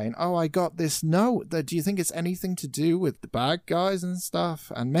she's saying, oh, I got this note. Do you think it's anything to do with the bad guys and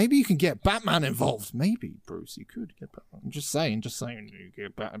stuff? And maybe you can get Batman involved. Maybe, Bruce, you could get Batman. I'm just saying, you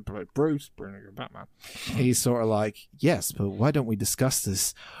get Bruce, bring your Batman. He's sort of like, yes, but why don't we discuss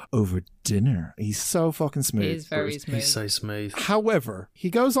this over dinner? He's so fucking smooth. He is very Bruce. smooth. He's so smooth. However, he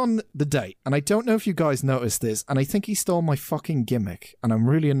goes on the date, and I don't know if you guys noticed this, and I think he stole my fucking gimmick, and I'm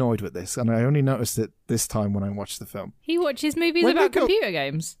really annoyed with this, and I only noticed it this time when I watched the film. He watches movies When they about go- computer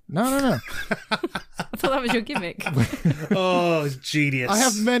games. No. I thought that was your gimmick. Oh, genius. I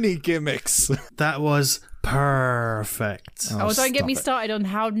have many gimmicks. That was perfect. Oh, don't get stop me it. started on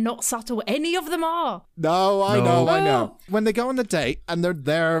how not subtle any of them are. No, I No. know. When they go on the date, and they're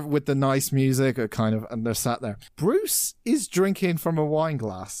there with the nice music, or kind of, and they're sat there, Bruce is drinking from a wine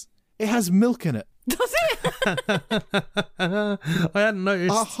glass. It has milk in it. Does it? I hadn't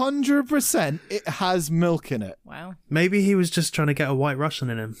noticed. 100% it has milk in it. Wow. Maybe he was just trying to get a white Russian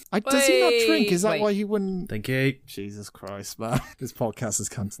in him. Does he not drink? Is that Wait. why he wouldn't? Thank you. Jesus Christ, man. This podcast is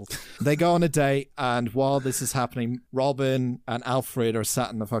cancelled. They go on a date, and while this is happening, Robin and Alfred are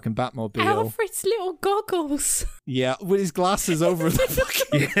sat in the fucking Batmobile. Alfred's little goggles. Yeah, with his glasses over the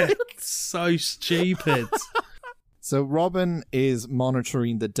fucking... Yeah, so stupid. So Robin is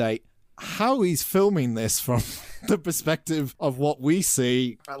monitoring the date. How he's filming this from the perspective of what we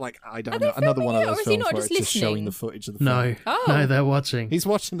see, like, I don't know, another one of it, or those is he films not where just it's just showing listening? the footage of the film. No. Oh. No, they're watching. He's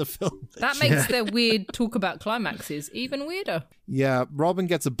watching the film. That makes their weird talk about climaxes even weirder. Yeah, Robin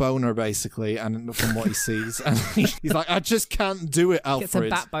gets a boner, basically, and from what he sees. And he's like, I just can't do it, Gets a Alfred.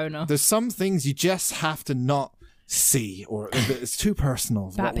 bat boner. There's some things you just have to not see, or it's too personal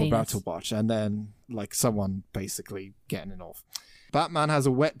what Bat we're about penis. to watch. And then, like, someone basically getting it off. Batman has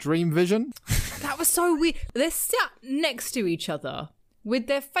a wet dream vision. That was so weird. They're sat next to each other with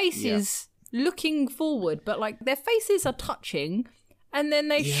their faces looking forward, but like their faces are touching, and then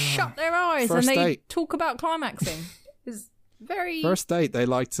they shut their eyes First and they date. talk about climaxing. It's very First date, they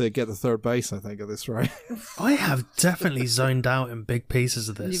like to get the third base, I think, of this, right? I have definitely zoned out in big pieces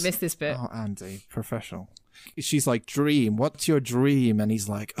of this. You missed this bit. Oh, Andy, professional. She's like, dream, what's your dream? And he's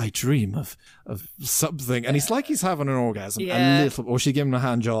like, I dream of something. And he's like, he's having an orgasm, Yeah. a little, or she give him a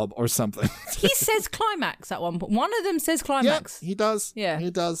hand job or something. He says climax at one point. One of them says Yeah, climax. he does. Yeah. He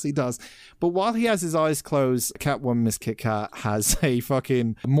does. But while he has his eyes closed, Catwoman, Miss Kit Kat, has a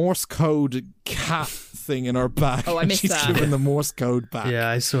fucking Morse code cat thing in her bag. Oh, I missed she's that. given the Morse code back. Yeah,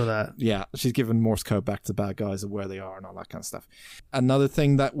 I saw that. Yeah, she's given Morse code back to bad guys of where they are and all that kind of stuff. Another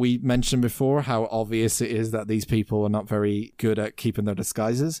thing that we mentioned before, how obvious it is that these people are not very good at keeping their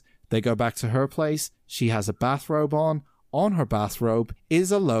disguises. They go back to her place. She has a bathrobe on. On her bathrobe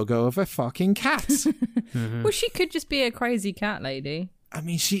is a logo of a fucking cat. Well, she could just be a crazy cat lady. I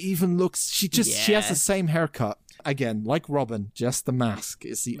mean, she even looks... She has the same haircut. Again, like Robin, just the mask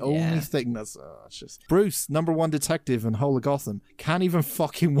is the only thing that's... it's just... Bruce, number one detective in whole of Gotham, can't even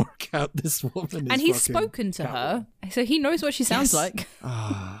fucking work out this woman. And he's spoken to her, so he knows what she sounds like.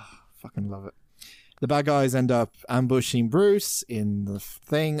 Fucking love it. The bad guys end up ambushing Bruce in the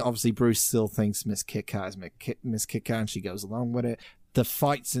thing. Obviously, Bruce still thinks Miss Kit Kat is Miss Kit Kat, and she goes along with it. The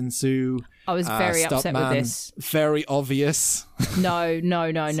fights ensue. I was very upset with this. Very obvious.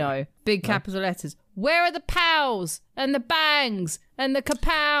 No. Big capital letters. Where are the pows and the bangs and the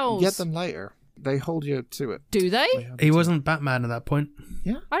kapows? Get them later. They hold you to it. Do they? He wasn't Batman at that point.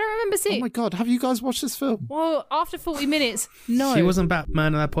 Yeah. I don't remember seeing. Oh my god, have you guys watched this film? Well, after 40 minutes, no. He wasn't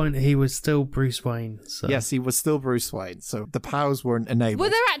Batman at that point. He was still Bruce Wayne. So. Yes, he was still Bruce Wayne. So the powers weren't enabled. Were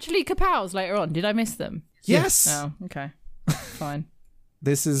there actually kapows later on? Did I miss them? Yes. Oh, okay. Fine.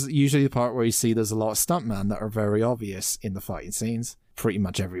 This is usually the part where you see there's a lot of stuntmen that are very obvious in the fighting scenes. Pretty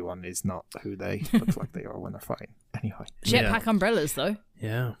much everyone is not who they look like they are when they're fighting. Anyway. Jetpack umbrellas, though.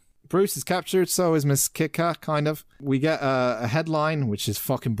 Yeah. Bruce is captured, so is Miss Kit Kat, kind of. We get a headline, which is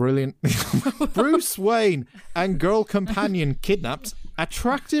fucking brilliant. Bruce Wayne and girl companion kidnapped.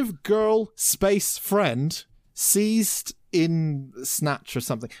 Attractive girl space friend seized in snatch or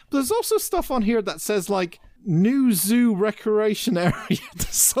something. But there's also stuff on here that says, like, new zoo recreation area.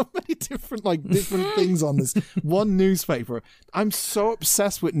 There's so many different things on this one newspaper. I'm so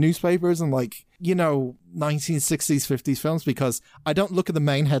obsessed with newspapers and 1960s 50s films because I don't look at the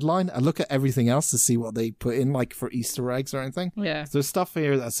main headline. I look at everything else to see what they put in, like for Easter eggs or anything. Yeah. So there's stuff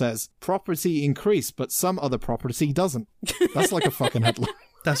here that says property increased but some other property doesn't. That's like a fucking headline.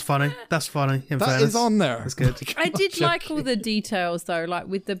 That's funny. In That fairness. is on there. That's good. I did like all the details, though, like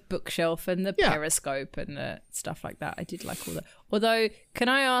with the bookshelf and the periscope and the stuff like that. I did like all that. Although, can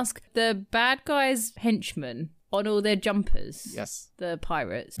I ask, the bad guys' henchmen on all their jumpers, Yes. the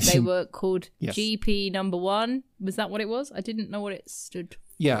pirates, they were called Yes. GP number 1. Was that what it was? I didn't know what it stood for.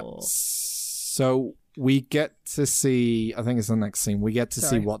 Yeah. So we get to see, I think it's the next scene, we get to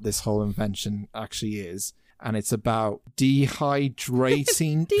see what this whole invention actually is. And it's about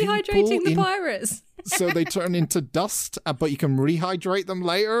dehydrating the pirates. So they turn into dust, but you can rehydrate them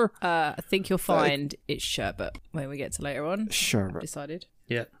later. I think you'll find it's sherbet when we get to later on. Sherbet. I've decided.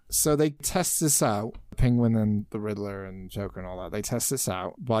 Yeah. So they test this out. Penguin and the Riddler and Joker and all that. They test this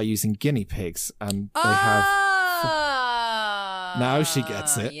out by using guinea pigs, and they have. Now she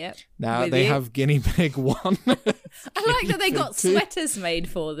gets it. Yep. Now With they you. have guinea pig 1. I like that they got sweaters made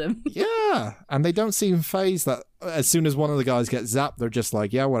for them. Yeah, and they don't seem phased that as soon as one of the guys gets zapped, they're just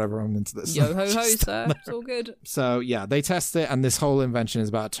like, yeah, whatever, I'm into this. Yo ho ho, sir. It's all good. So yeah, they test it, and this whole invention is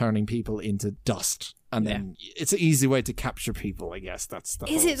about turning people into dust. And then it's an easy way to capture people, I guess. That's the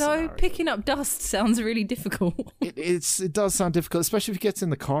Is whole it though? scenario. Picking up dust sounds really difficult. It does sound difficult, especially if it gets in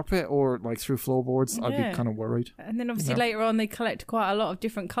the carpet or like through floorboards. I'd be kind of worried. And then obviously later on they collect quite a lot of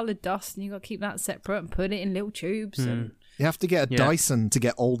different coloured dust, and you got to keep that separate and put it in little tubes. And You have to get a Dyson to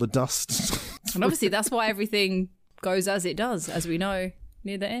get all the dust. obviously that's why everything goes as it does, as we know,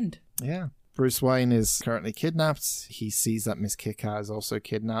 near the end. Yeah. Bruce Wayne is currently kidnapped. He sees that Miss Kit Kat is also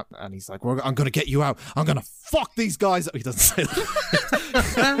kidnapped, and he's like, I'm going to get you out. I'm going to fuck these guys up. He doesn't say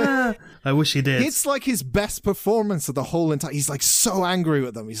that. I wish he did. It's like his best performance of the whole entire... He's like so angry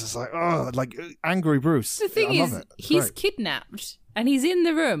with them. He's just like, oh, like angry Bruce. The thing I is, love it. It's he's great. kidnapped and he's in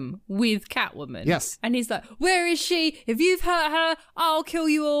the room with Catwoman. Yes. And he's like, where is she? If you've hurt her, I'll kill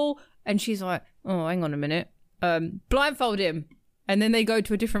you all. And she's like, oh, hang on a minute. Blindfold him. And then they go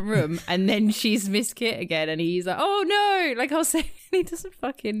to a different room, and then she's Miss Kit again, and he's like, oh no! Like I was saying, he doesn't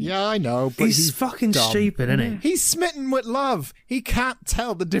fucking... Yeah, I know, but he's fucking dumb. stupid, isn't he? He's smitten with love. He can't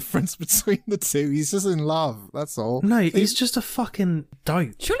tell the difference between the two. He's just in love. That's all. No, he's just a fucking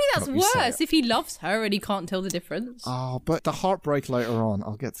dope. Surely that's Not you say worse if he loves her and he can't tell the difference. Oh, but the heartbreak later on,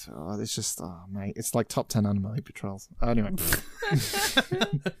 I'll get to... Oh, it's just... Oh, mate. It's like top 10 anime betrayals. Anyway.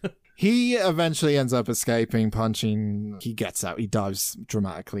 He eventually ends up escaping, punching. He gets out. He dives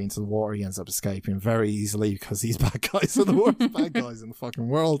dramatically into the water. He ends up escaping very easily because these bad guys are the worst bad guys in the fucking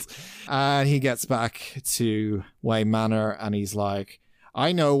world. And he gets back to Wayne Manor, and he's like,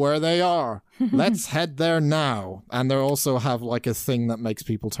 I know where they are. Let's head there now. And they also have like a thing that makes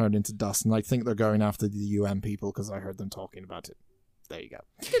people turn into dust. And I think they're going after the UN people because I heard them talking about it. There you go.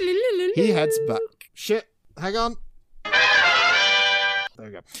 He heads back. Shit, hang on. There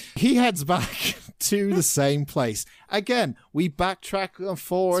we go. He heads back to the same place. Again, we backtrack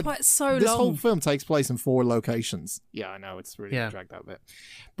forward. That's why it's so This long. whole film takes place in 4 locations. Yeah, I know, it's really dragged out a bit.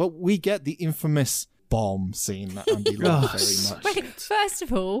 But we get the infamous bomb scene that Andy loved very much. Wait, first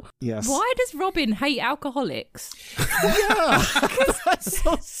of all, Yes. why does Robin hate alcoholics? Yeah, that's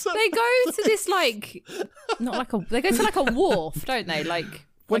so They go to this like, not like a, they go to like a wharf, don't they? Like,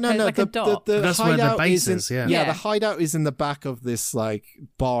 Well, like a dock. the That's where the hideout base in, is, yeah. Yeah. the hideout is in the back of this like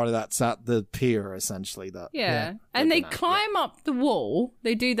bar that's at the pier, essentially. That Yeah. And they climb up the wall.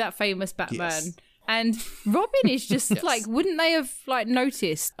 They do that famous Batman. Yes. And Robin is just like, wouldn't they have like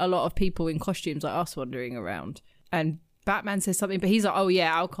noticed a lot of people in costumes like us wandering around? And Batman says something, but he's like, oh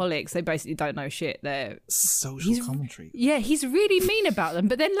yeah, alcoholics, they basically don't know shit. They're social commentary. Yeah, he's really mean about them.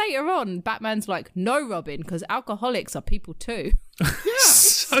 But then later on, Batman's like, no, Robin, because alcoholics are people too.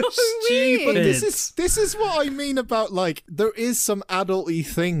 So weird. But stupid. this is what I mean about like there is some adult-y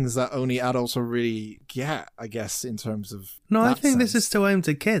things that only adults will really get, I guess, in terms of No, I that think this sense. is still aimed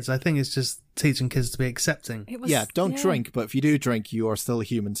at kids. I think it's just teaching kids to be accepting. It was, Yeah, don't drink, but if you do drink, you are still a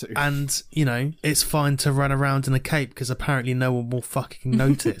human too. And, you know, it's fine to run around in a cape because apparently no one will fucking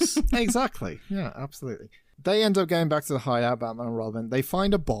notice. Exactly. Yeah, absolutely. They end up going back to the hideout, Batman and Robin. They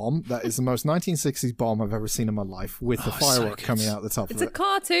find a bomb that is the most 1960s bomb I've ever seen in my life, with the Oh, so firework good. coming out the top It's of a it.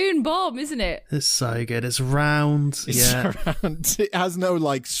 cartoon bomb, isn't it? It's so good. It's round. It's Yeah. around. It has no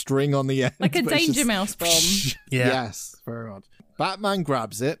like string on the end. Like a but it's Danger just- Mouse bomb. Yeah. Yes, very much. Batman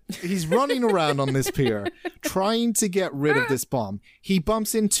grabs it. He's running around on this pier, trying to get rid of this bomb. He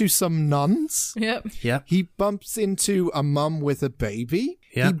bumps into some nuns. Yep. Yep. He bumps into a mum with a baby.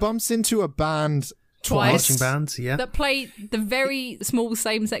 Yeah. He bumps into a band Twice. Marching bands. Yeah. That play the very small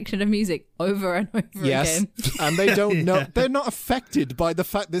same section of music over and over Yes, again. and they don't know. Yeah. They're not affected by the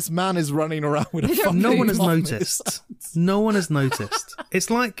fact this man is running around with a fucking No one has bomb in noticed. No one has noticed.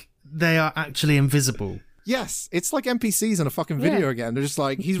 It's like they are actually invisible. Yes, it's like NPCs in a fucking video Yeah. again. They're just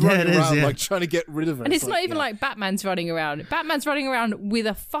like, he's Yeah, running it is, around yeah. like trying to get rid of it. And it's not even yeah. like Batman's running around. Batman's running around with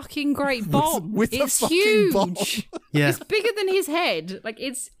a fucking great bomb. with a it's fucking huge. bomb. Yeah. It's bigger than his head. Like,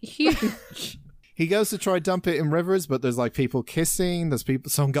 it's huge. He goes to try dump it in rivers, but there's like people kissing. There's people.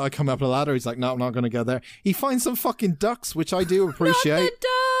 Some guy come up a ladder. He's like, no, I'm not going to go there. He finds some fucking ducks, which I do appreciate. Not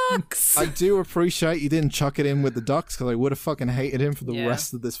the ducks. I do appreciate you didn't chuck it in with the ducks, because I would have fucking hated him for the Yeah.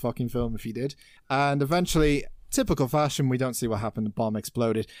 rest of this fucking film if he did. And eventually, typical fashion, we don't see what happened. The bomb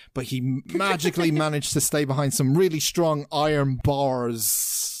exploded, but he magically managed to stay behind some really strong iron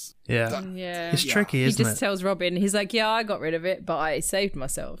bars. Yeah. Yeah. It's tricky, He isn't just it? tells Robin, he's like, yeah, I got rid of it, but I saved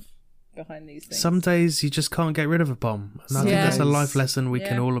myself behind these things. Some days you just can't get rid of a bomb. And I think Yeah. that's a life lesson we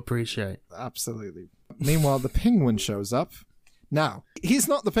can Yeah. all appreciate. Absolutely. Meanwhile, the Penguin shows up. Now, he's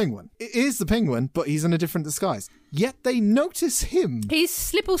not the Penguin. It is the Penguin, but he's in a different disguise. Yet they notice him. He's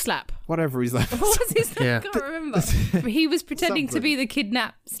Slipple Slap. Whatever he's like. What was his name? Yeah. I can't remember. But he was pretending to Something. be the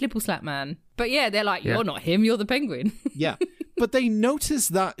kidnapped Slipple Slap man. But yeah, they're like, Yeah. you're not him, you're the penguin. Yeah. But they notice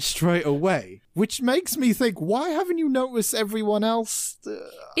that straight away, which makes me think, why haven't you noticed everyone else?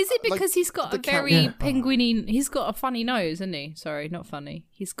 Is it Like, because he's got the a cat- very Yeah. penguiny... He's got a funny nose, isn't he? Sorry, not funny.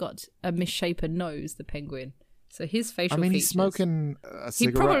 He's got a misshapen nose, the penguin. So his facial I mean, he's features- smoking a He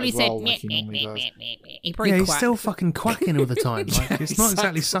cigarette probably as well, said... like he normally does. He probably Yeah, he's quacked. still fucking quacking all the time. Like, it's not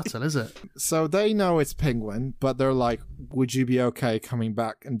exactly subtle, is it? So they know it's Penguin, but they're like, would you be okay coming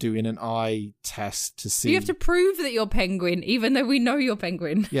back and doing an eye test to see? You have to prove that you're penguin, even though we know you're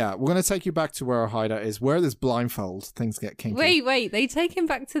penguin. Yeah, we're going to take you back to where our hideout is. Wear this blindfold. Things get kinky. Wait, they take him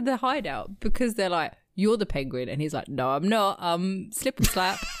back to the hideout because they're like, you're the penguin. And he's like, no, I'm not. I'm Slip and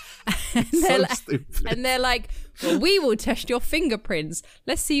Slap. and, So stupid. and they're like, well, we will test your fingerprints.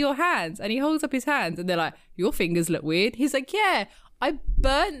 Let's see your hands. And he holds up his hands and they're like, your fingers look weird. He's like, yeah, I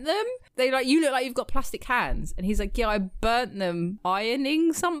burnt them. They like, you look like you've got plastic hands. And he's like, yeah, I burnt them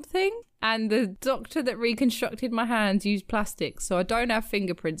ironing something. And the doctor that reconstructed my hands used plastic, so I don't have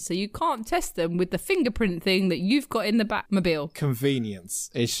fingerprints. So you can't test them with the fingerprint thing that you've got in the Batmobile.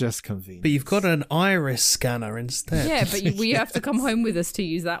 Convenience. It's just convenient. But you've got an iris scanner instead. Yeah, but you have to come home with us to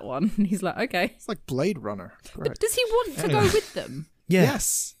use that one. And he's like, okay. It's like Blade Runner. Great. But does he want to go with them? Yeah.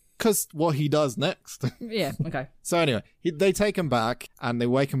 Yes, because what he does next. Yeah, okay. So anyway, they take him back and they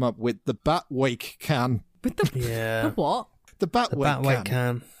wake him up with the bat wake can. With the Yeah. what? The bat The wake Batweight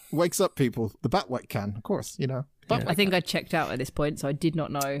can. can. Wakes up people. The bat wake can, of course, you know. Bat I think I checked out at this point, so I did not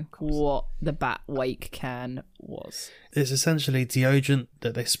know what the bat wake can was. It's essentially deodorant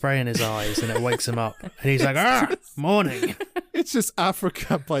that they spray in his eyes and it wakes him up. And he's like, morning. It's just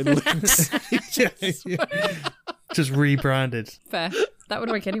Africa by Lynx. Just rebranded. Fair. That would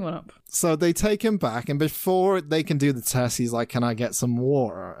wake anyone up. So they take him back, and before they can do the test, he's like, can I get some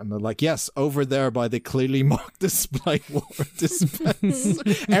water? And they're like, yes, over there by the clearly marked display water dispense.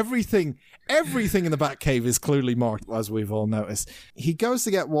 Everything in the Batcave is clearly marked, as we've all noticed. He goes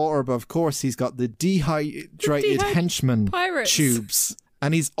to get water, but of course he's got the dehydrated henchman pirates. tubes.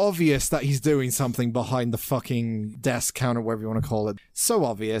 And he's obvious that he's doing something behind the fucking desk, counter, whatever you want to call it. So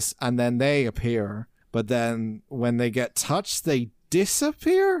obvious. And then they appear. But then when they get touched, they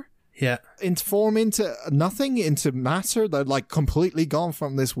disappear? Yeah. Form into nothing, into matter? They're like completely gone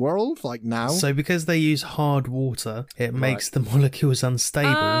from this world, like now? So because they use hard water, it makes the molecules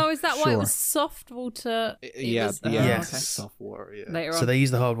unstable. Oh, is that why it Sure. was soft water? Yeah. Yes. okay. Soft water, yeah. Later So on. they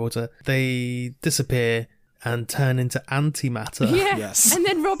use the hard water. They disappear and turn into antimatter. Yeah. Yes. And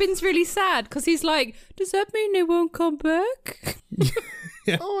then Robin's really sad because he's like, does that mean they won't come back?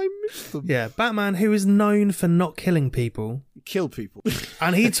 Oh, I missed them. Yeah, Batman, who is known for not killing people, Kill people.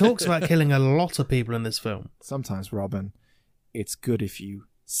 and he talks about killing a lot of people in this film. Sometimes, Robin, it's good if you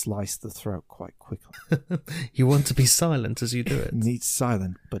slice the throat quite quickly. You want to be silent as you do it. Needs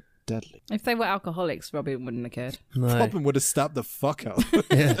silent, but deadly. If they were alcoholics, Robin wouldn't have cared. No. Robin would have stabbed the fuck out.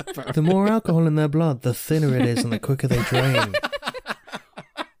 Yeah. The more alcohol in their blood, the thinner it is and the quicker they drain.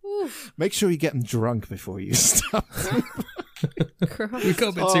 Make sure you get them drunk before you stop. We got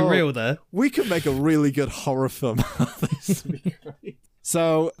a bit too real there. We could make a really good horror film out of this. Would be great.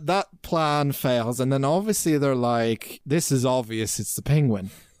 So that plan fails, and then obviously they're like, this is obvious, it's the Penguin.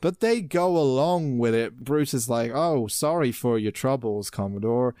 But they go along with it. Bruce is like, oh, sorry for your troubles,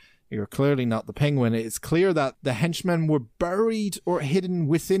 Commodore. You're clearly not the Penguin. It's clear that the henchmen were buried or hidden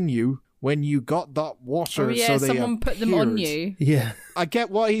within you when you got that water. Oh, yeah, so they someone put them on appeared." you. Yeah. I get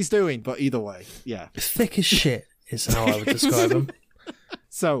what he's doing, but either way, yeah. Thick as shit is how I would describe him.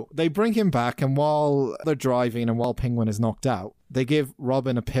 So they bring him back, and while they're driving and while Penguin is knocked out, they give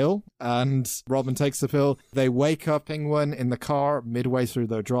Robin a pill, and Robin takes the pill. They wake up Penguin in the car midway through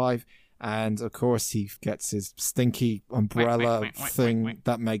their drive, and of course he gets his stinky umbrella thing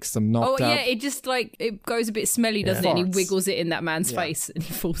that makes them Oh, knocked out. yeah, it just like, it goes a bit smelly, doesn't it? And he Farts. wiggles it in that man's Yeah. face and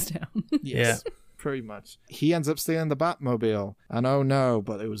he falls down. Yes, pretty much. He ends up stealing the Batmobile. And oh no,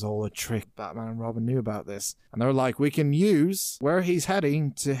 but it was all a trick. Batman and Robin knew about this. And they're like, we can use where he's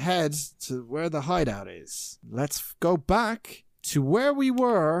heading to head to where the hideout is. Let's go back to where we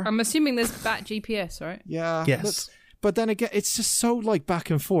were. I'm assuming there's Bat GPS, right? Yeah. Yes. But then again, it's just so like back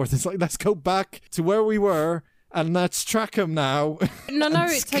and forth. It's like, let's go back to where we were and let's track him now. No,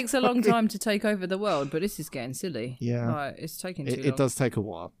 it takes a long time to take over the world, but this is getting silly. Yeah. Like, it's taking too long. It does take a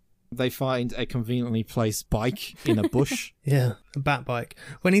while. They find a conveniently placed bike in a bush. Yeah, a bat bike.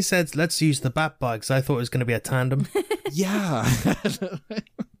 When he said, let's use the bat bikes, I thought it was going to be a tandem. Yeah.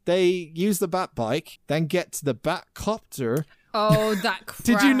 They use the bat bike, then get to the bat copter. Oh, that crash.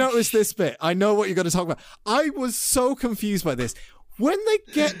 Did you notice this bit? I know what you're going to talk about. I was so confused by this. When they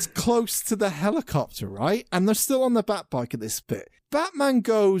get close to the helicopter, right? And they're still on the bat bike at this bit. Batman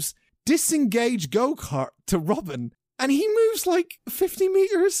goes, disengage go-kart to Robin. And he moves like 50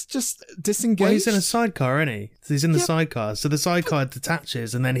 meters, just disengaged. Well, he's in a sidecar, isn't he? He's in the sidecar. So the sidecar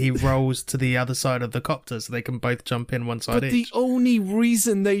detaches and then he rolls to the other side of the copter so they can both jump in one side But the each. only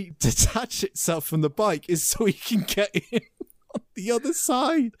reason they detach itself from the bike is so he can get in on the other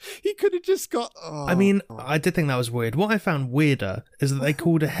side. He could have just got... Oh. I mean, I did think that was weird. What I found weirder is that they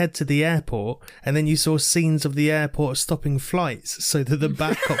called ahead to the airport and then you saw scenes of the airport stopping flights so that the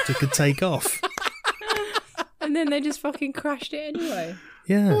Batcopter could take off. And then they just fucking crashed it anyway.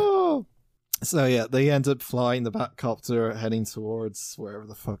 Yeah. Oh. So yeah, they end up flying the Batcopter, heading towards wherever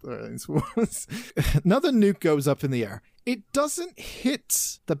the fuck they're heading towards. Another nuke goes up in the air. It doesn't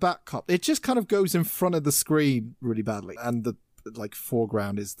hit the Batcopter. It just kind of goes in front of the screen really badly. And the like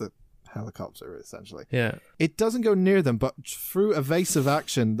foreground is the helicopter, essentially. Yeah. It doesn't go near them, but through evasive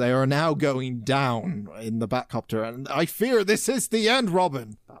action, they are now going down in the Batcopter. And I fear this is the end,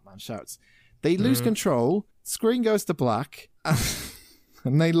 Robin, Batman shouts. They lose control. Screen goes to black.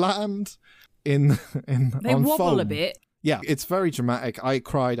 And they land They on wobble foam. a bit. Yeah, it's very dramatic. I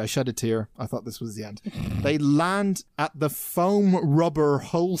cried. I shed a tear. I thought this was the end. They land at the Foam Rubber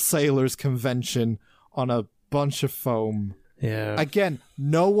Wholesalers Convention on a bunch of foam. Yeah. Again,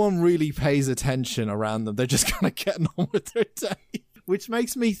 no one really pays attention around them. They're just kind of getting on with their day. Which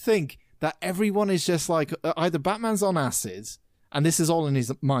makes me think that everyone is just like, either Batman's on acid, and this is all in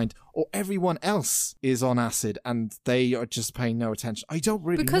his mind, or everyone else is on acid and they are just paying no attention. I don't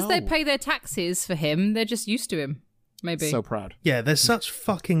really Because know. they pay their taxes for him, they're just used to him. Maybe. So proud. Yeah, they're such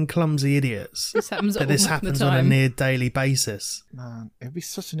fucking clumsy idiots. This happens that all this the happens on a time. near daily basis. Man, it'd be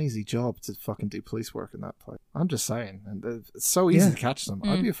such an easy job to fucking do police work in that place. I'm just saying. And it's so easy to catch them.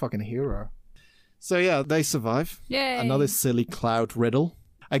 I'd be a fucking hero. So yeah, they survive. Yay. Another silly cloud riddle.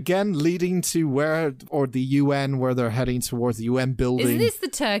 Again, leading to the UN, where they're heading towards the UN building. Is this the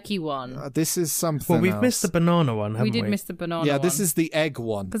turkey one? This is something Well, we've else. missed the banana one, haven't we? We did miss the banana Yeah, one. this is the egg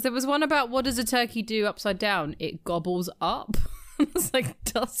one. Because there was one about what does a turkey do upside down? It gobbles up. I was like,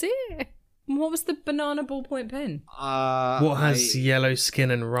 does it? What was the banana ballpoint pen? What has yellow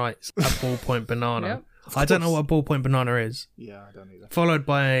skin and writes a ballpoint banana? Yep. I don't know what a ballpoint banana is. Yeah, I don't either. Followed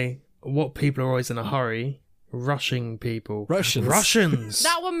by what people are always in a hurry. Rushing people. Russians.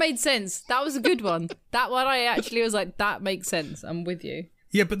 That one made sense. That was a good one. That one I actually was like, that makes sense. I'm with you.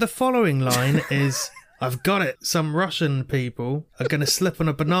 Yeah, but the following line is, I've got it. Some Russian people are going to slip on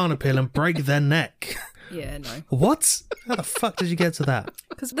a banana peel and break their neck. Yeah, no. What? How the fuck did you get to that?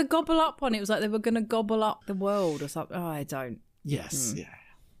 Because the gobble up one, it was like they were going to gobble up the world or something. Oh, I don't. Yes, yeah.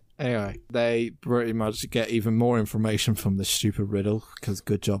 Anyway, they pretty much get even more information from the stupid riddle, because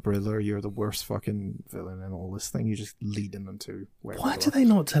good job, Riddler, you're the worst fucking villain in all this thing. You're just leading them to where Why they did they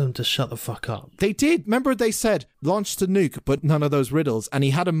not tell him to shut the fuck up? They did. Remember they said, launch the nuke, but none of those riddles. And he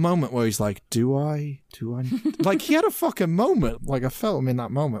had a moment where he's like, do I? Like, he had a fucking moment. Like, I felt him in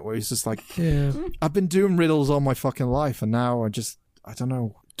that moment where he's just like, Yeah. I've been doing riddles all my fucking life, and now I don't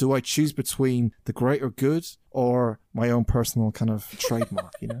know. Do I choose between the greater good or my own personal kind of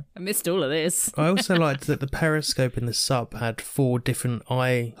trademark, you know? I missed all of this. I also liked that the periscope in the sub had 4 different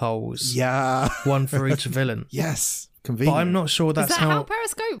eye holes. Yeah. One for each villain. Yes. But Convenient. I'm not sure Is that's that how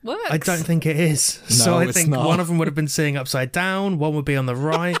Periscope works? I don't think it is. So I it's think not. one of them would have been seeing upside down, one would be on the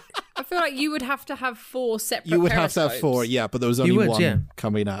right. I feel like you would have to have 4 separate You would have to have periscopes. 4, yeah, but there was only would, one yeah.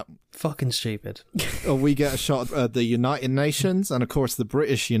 coming up. Fucking stupid. We get a shot at the United Nations, and of course the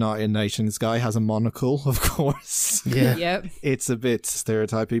British United Nations guy has a monocle, of course. Yeah. Yep. It's a bit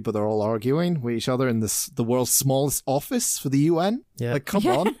stereotypy, but they're all arguing with each other in the world's smallest office for the UN. Yeah. Like, come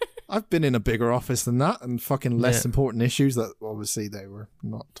on. I've been in a bigger office than that, and fucking less Yeah. important issues that obviously they were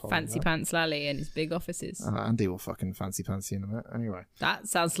not talking Fancy about. Pants Lally and his big offices. Andy will fucking fancy in a minute. Anyway, That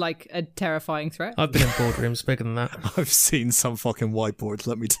sounds like a terrifying threat. I've been in boardrooms bigger than that. I've seen some fucking whiteboards,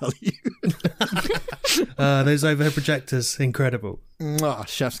 let me tell you. Those overhead projectors, incredible. Mwah,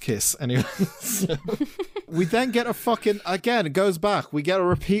 chef's kiss. Anyway. We then get a fucking, again, it goes back. We get a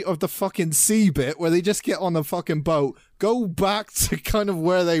repeat of the fucking sea bit where they just get on the fucking boat, go back to kind of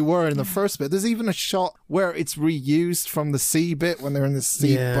where they were in the first bit. There's even a shot where it's reused from the sea bit when they're in the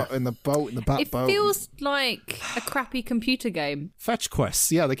sea, Yeah. in the boat, in the back It boat. feels like a crappy computer game. Fetch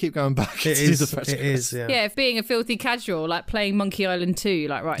quests. Yeah, they keep going back It to is, the fetch it quests. is, yeah. Yeah, if being a filthy casual, like playing Monkey Island 2,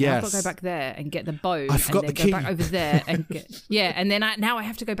 like, right, now I've got to Yes. go back there and get the bow. I forgot and then the go key. back over there and get... Yeah, and then now I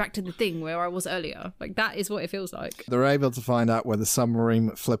have to go back to the thing where I was earlier. Like, that is what it feels like. They're able to find out where the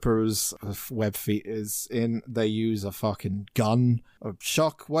submarine flipper's web feet is in. They use a fucking gun, a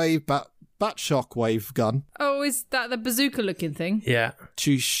shockwave, bat shockwave gun, Oh, is that the bazooka-looking thing? Yeah.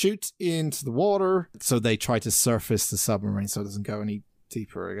 to shoot into the water. So they try to surface the submarine so it doesn't go any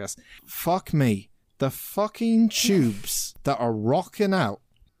deeper, I guess. Fuck me. The fucking tubes that are rocking out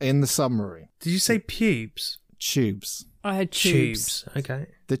in the submarine. Did you say pubes? Tubes. I had tubes. Okay.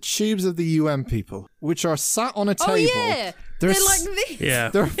 The tubes of the UN people, which are sat on a table. Oh, yeah! They're They're like this! Yeah.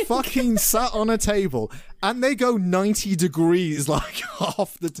 They're fucking sat on a table, and they go 90 degrees like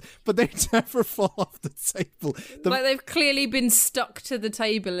off but they never fall off the table. Like they've clearly been stuck to the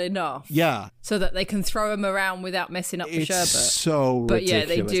table enough Yeah, so that they can throw them around without messing up the it's sherbet. so But yeah,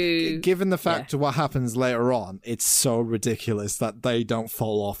 ridiculous. they do- Given the fact of what happens later on, it's so ridiculous that they don't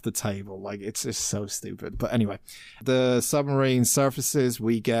fall off the table. Like, it's just so stupid. But anyway, the submarine surfaces.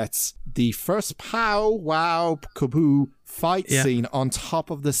 We get the first pow wow kaboo fight Yeah. scene on top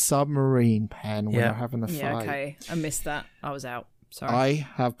of the submarine pen when Yeah. they're having the fight. Yeah, okay. I missed that. I was out. Sorry. I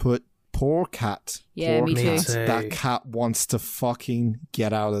have put poor cat. Yeah, poor me too. cat. Me too. That cat wants to fucking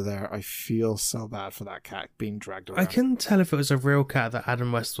get out of there. I feel so bad for that cat being dragged around. I couldn't tell if it was a real cat that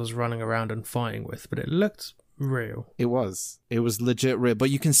Adam West was running around and fighting with, but it looked real. It was legit real, but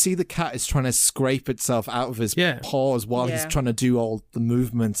you can see the cat is trying to scrape itself out of his Yeah. paws while he's Yeah. trying to do all the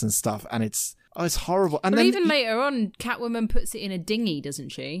movements and stuff, and it's horrible. And but then even later on, Catwoman puts it in a dinghy, doesn't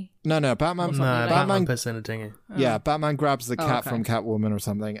she? no, Batman. No, like that. Batman puts in a dinghy. Yeah, Batman grabs the Oh, cat okay. from Catwoman or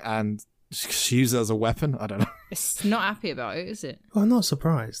something, and she uses it as a weapon. I don't know. It's not happy about it, is it? Well, I'm not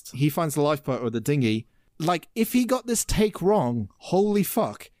surprised. He finds the lifeboat or the dinghy. Like, if he got this take wrong, holy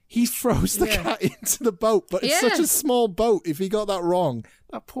fuck, he throws the Yeah. cat into the boat. But it's Yeah. such a small boat. If he got that wrong,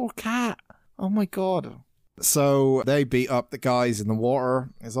 that poor cat. Oh my god. So they beat up the guys in the water.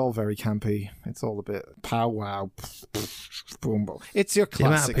 It's all very campy. It's all a bit powwow. Boom, boom. It's your The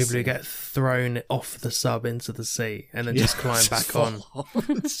amount classic. of people who get thrown off the sub into the sea and then just climb back on.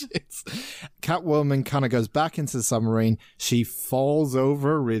 Catwoman kind of goes back into the submarine. She falls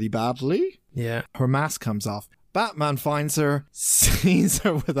over really badly. Yeah. Her mask comes off. Batman finds her, sees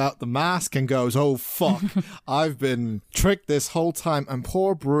her without the mask, and goes, oh, fuck. I've been tricked this whole time. And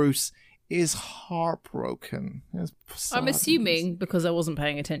poor Bruce is heartbroken. I'm assuming, because I wasn't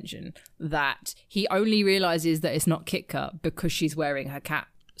paying attention, that he only realizes that it's not Kitka because she's wearing her cat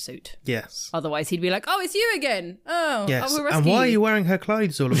suit. Yes. Otherwise, he'd be like, oh, it's you again. Oh, Yes. I will And rescue why are you wearing her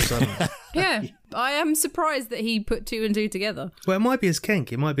clothes all of a sudden? Yeah, I am surprised that he put two and two together. Well, it might be his kink.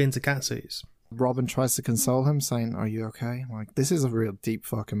 He might be into catsuits. Robin tries to console him, saying, are you okay? Like, this is a real deep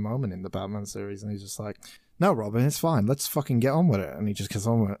fucking moment in the Batman series. And he's just like, no, Robin, it's fine. Let's fucking get on with it. And he just gets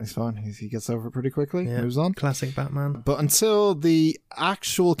on with it. It's fine. He gets over it pretty quickly. Yeah. Moves on. Classic Batman. But until the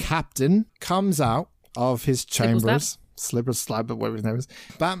actual captain comes out of his chambers, Slibber Slab, whatever his name is,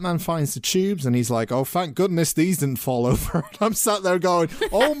 Batman finds the tubes and he's like, oh, thank goodness these didn't fall over. I'm sat there going,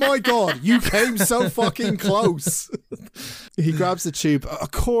 oh my God, you came so fucking close. He grabs the tube.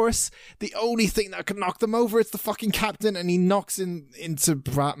 Of course, the only thing that can knock them over is the fucking captain, and he knocks into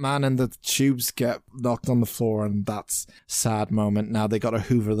Batman and the tubes get knocked on the floor, and that's a sad moment. Now they got to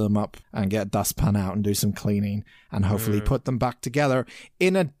hoover them up and get a dustpan out and do some cleaning and hopefully put them back together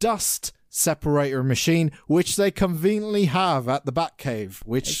in a dust separator machine, which they conveniently have at the Batcave,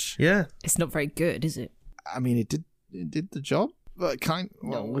 which Yeah. It's not very good, is it? I mean, it did the job, but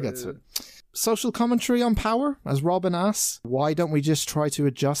we'll get to it. Social commentary on power, as Robin asks, why don't we just try to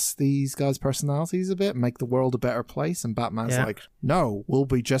adjust these guys' personalities a bit, make the world a better place? And Batman's like, no, we'll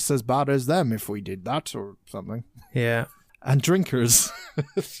be just as bad as them if we did that, or something. Yeah. And drinkers.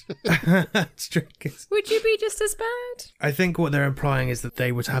 Drinkers. Would you be just as bad? I think what they're implying is that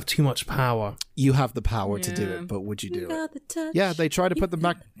they would have too much power. You have the power to do it, but would you do it? Yeah, they try to put them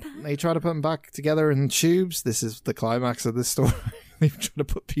back. They try to put them back together in tubes. This is the climax of this story. They try to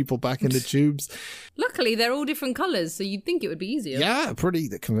put people back into tubes. Luckily, they're all different colours, so you'd think it would be easier. Yeah, pretty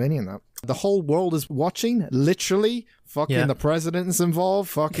convenient that. The whole world is watching, literally. Fucking the president's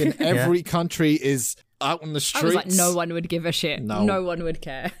involved. Fucking every country is out in the streets. I was like, no one would give a shit. No. No one would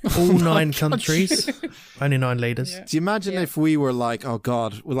care. All 9 countries. Only 9 leaders. Do you imagine if we were like, oh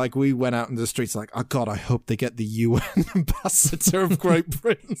God, like we went out in the streets like, oh God, I hope they get the UN ambassador of Great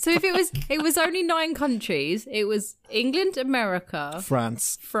Britain. So if it was only 9 countries, it was England, America,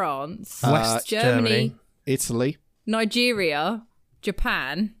 France, West Germany, Italy, Nigeria,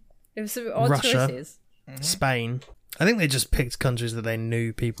 Japan. It was some odd Russia. choices. Spain. I think they just picked countries that they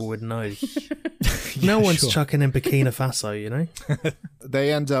knew people would know. No one's chucking in Burkina Faso, you know?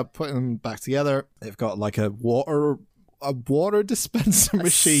 They end up putting them back together. They've got like a water dispenser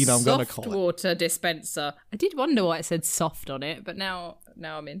machine, I'm going to call it. Soft water dispenser. I did wonder why it said soft on it, but now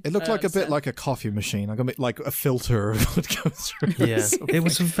I'm in. It looked like a bit like a coffee machine. Like a filter would go through. Yeah. It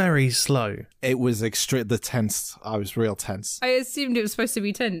was very slow. It was extreme. The tense. I was real tense. I assumed it was supposed to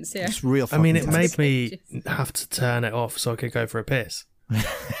be tense, yeah. It's real I fucking mean, it tense. made me have to turn it off so I could go for a piss.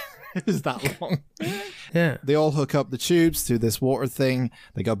 Is that long? Yeah. They all hook up the tubes to this water thing.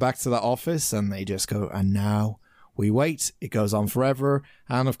 They go back to the office and they just go, and now we wait. It goes on forever.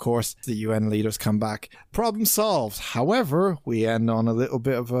 And of course, the UN leaders come back. Problem solved. However, we end on a little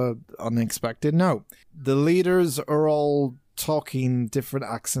bit of an unexpected note. The leaders are all talking different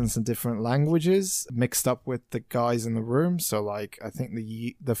accents and different languages mixed up with the guys in the room. So, like, I think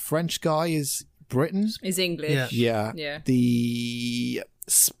the French guy is Britain. Is English. Yeah. Yeah. The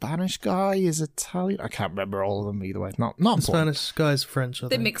Spanish guy is Italian. I can't remember all of them either way. Not The important. Spanish guy's French, I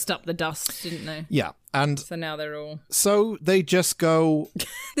They think. mixed up the dust, didn't they? Yeah. And So now they're all... so they just go...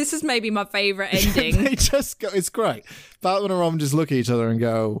 This is maybe my favourite ending. They just go... It's great. Batman and Robin just look at each other and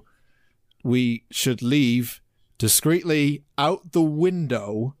go, we should leave discreetly out the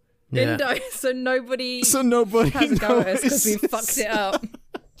window Yeah. Window, so nobody so nobody has a go at us because we notices. fucked it up.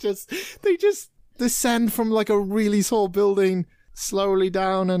 They just descend from like a really tall building slowly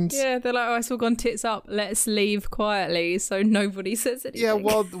down and... Yeah, they're like, oh, it's all gone tits up. Let's leave quietly so nobody says anything. Yeah,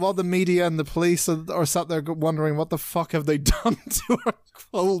 while the media and the police are sat there wondering what the fuck have they done to our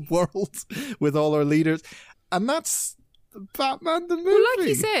whole world with all our leaders. And that's Batman the movie. Well, like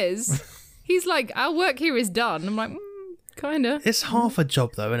he says, he's like, our work here is done. I'm like, kind of. It's half a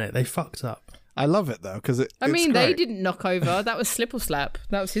job, though, isn't it? They fucked up. I love it, though, because I mean, they didn't knock over. That was Slip or Slap.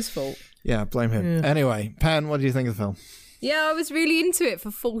 That was his fault. Yeah, blame him. Anyway, Pan, what do you think of the film? Yeah, I was really into it for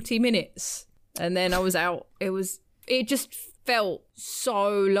 40 minutes. And then I was out. It just felt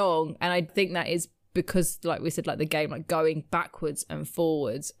so long. And I think that is because, like we said, like the game, like going backwards and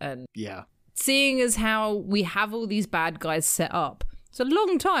forwards, and Yeah. seeing as how we have all these bad guys set up. It's a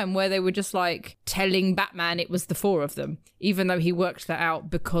long time where they were just like telling Batman it was the four of them, even though he worked that out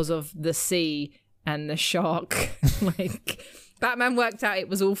because of the sea and the shark. Like, Batman worked out it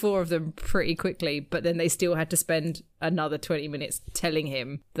was all four of them pretty quickly, but then they still had to spend another 20 minutes telling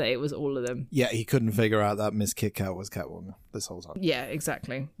him that it was all of them. Yeah, he couldn't figure out that Miss Kit Kat was Catwoman this whole time. Yeah,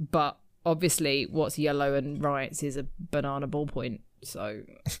 exactly. But obviously what's yellow and right is a banana ballpoint. So,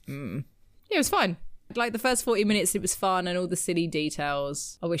 yeah, it was fine. Like, the first 40 minutes, it was fun and all the silly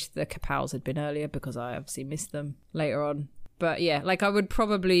details. I wish the Kapows had been earlier because I obviously missed them later on. But yeah, like, I would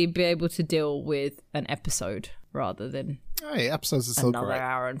probably be able to deal with an episode rather than Hey, episodes are still another great.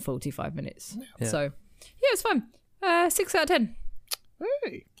 hour and 45 minutes. Yeah. So, yeah, it's fun. 6 out of 10.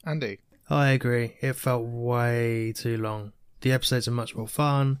 Hey, Andy. I agree. It felt way too long. The episodes are much more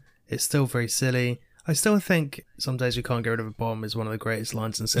fun. It's still very silly. I still think Some Days We Can't Get Rid of a Bomb is one of the greatest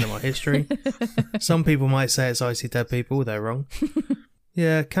lines in cinema history. Some people might say it's Icy Dead People. They're wrong.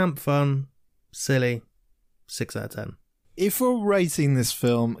 Yeah, camp fun, silly, 6 out of 10. If we're rating this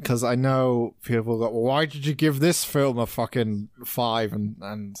film, because I know people go, well, why did you give this film a fucking 5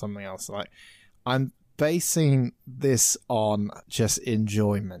 and something else? Like, I'm basing this on just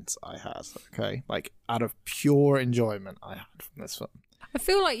enjoyment I had, okay? Like, out of pure enjoyment I had from this film. I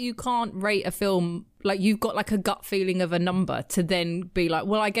feel like you can't rate a film, like, you've got like a gut feeling of a number to then be like,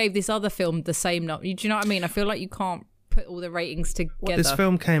 well, I gave this other film the same number. Do you know what I mean? I feel like you can't put all the ratings together. This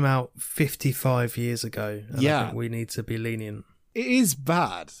film came out 55 years ago. And Yeah. I think we need to be lenient. It is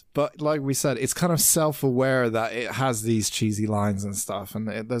bad, but like we said, it's kind of self-aware that it has these cheesy lines and stuff, and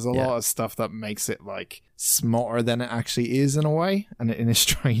there's a lot of stuff that makes it like smarter than it actually is in a way, and in a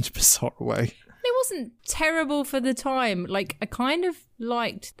strange, bizarre way. It wasn't terrible for the time. Like, I kind of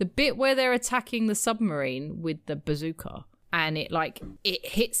liked the bit where they're attacking the submarine with the bazooka, and it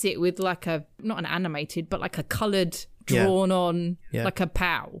hits it with like a, not an animated, but like a coloured, drawn on, like a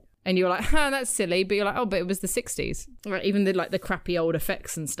POW. And you're like, that's silly. But you're like, oh, but it was the 60s. Right, even the crappy old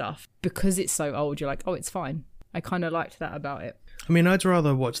effects and stuff. Because it's so old, you're like, oh, it's fine. I kind of liked that about it. I mean, I'd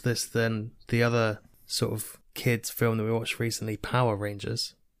rather watch this than the other sort of kids film that we watched recently, Power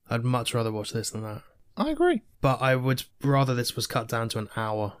Rangers. I'd much rather watch this than that. I agree. But I would rather this was cut down to an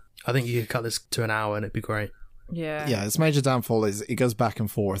hour. I think you could cut this to an hour and it'd be great. Yeah. Yeah, its major downfall is it goes back and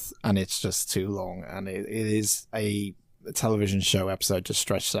forth, and it's just too long, and it is a television show episode just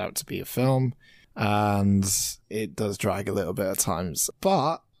stretched out to be a film, and it does drag a little bit at times,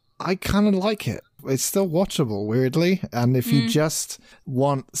 but I kind of like it. It's still watchable, weirdly, and if you just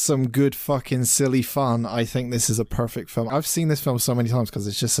want some good fucking silly fun, I think this is a perfect film. I've seen this film so many times because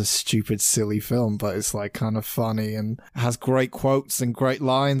it's just a stupid silly film, but it's like kind of funny and has great quotes and great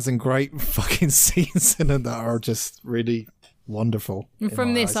lines and great fucking scenes in it that are just really wonderful.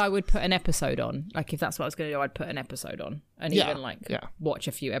 From this, I would put an episode on. Like, if that's what I was going to do, I'd put an episode on and even watch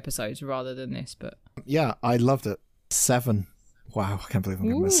a few episodes rather than this. But yeah, I loved it. 7. Wow, I can't believe I'm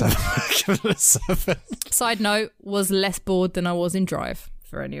giving it a 7. I'm giving it a 7. Side note, was less bored than I was in Drive,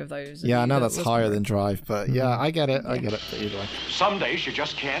 for any of those. Yeah, I know that's was higher bored. than Drive, but yeah, I get it. I get it. But either way. Some days you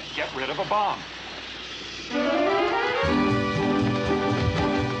just can't get rid of a bomb.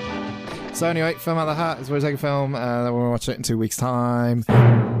 So anyway, Film Out of the Hat is where we take a film, and then we'll watch it in 2 weeks' time.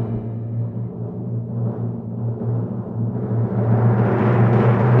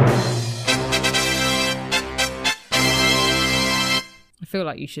 I feel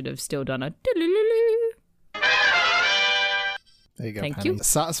like you should have still done a. There you go. Thank Penny. you.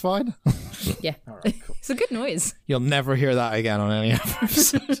 Satisfied? Yeah. All right, cool. It's a good noise. You'll never hear that again on any other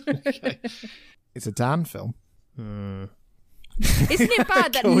episode. Okay. It's a Dan film. Isn't it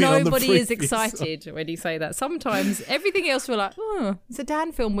bad that Going on the nobody is previous excited when you say that? Sometimes everything else we're like, oh, it's a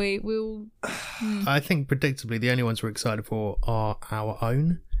Dan film. We'll. I think predictably the only ones we're excited for are our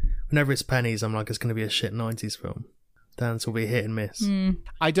own. Whenever it's Penny's, I'm like, it's going to be a shit 90s film. Dan's will be hit and miss.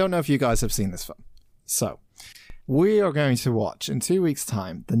 I don't know if you guys have seen this film. So, we are going to watch in 2 weeks'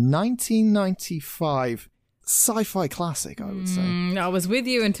 time the 1995 sci-fi classic, I would say. I was with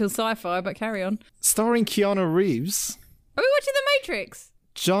you until sci-fi, but carry on. Starring Keanu Reeves, Are we watching The Matrix?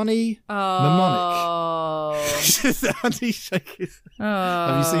 Johnny Mnemonic. Oh. Andy shaking.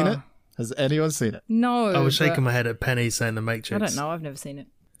 Have you seen it? Has anyone seen it? No. I was but- shaking my head at Penny saying The Matrix. I don't know. I've never seen it.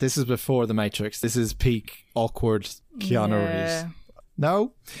 This is before The Matrix. This is peak awkward Keanu Yeah. Reeves.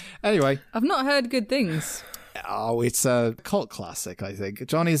 No? Anyway. I've not heard good things. Oh, it's a cult classic, I think.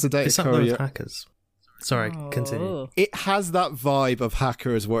 Johnny is a data It's something with courier. hackers. Sorry, continue. It has that vibe of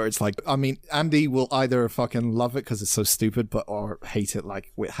Hackers where it's like, I mean, Andy will either fucking love it because it's so stupid, or hate it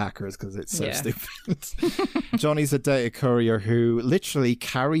like with Hackers because it's so stupid. Johnny's a data courier who literally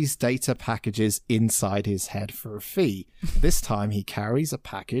carries data packages inside his head for a fee. This time he carries a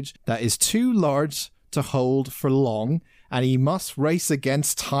package that is too large to hold for long, and he must race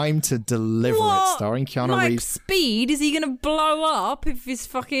against time to deliver it. Starring Keanu Reeves. Speed? Is he going to blow up if his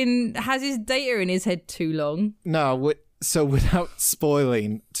fucking has his data in his head too long? No, so without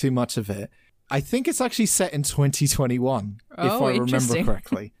spoiling too much of it, I think it's actually set in 2021, if I remember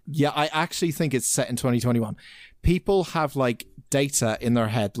correctly. Yeah, I actually think it's set in 2021. People have like data in their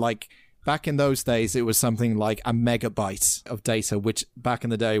head, like back in those days, it was something like a megabyte of data, which back in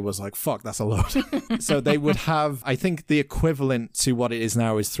the day was like, fuck, that's a lot. So they would have, I think the equivalent to what it is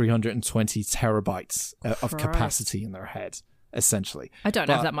now is 320 terabytes of capacity in their head, essentially. I don't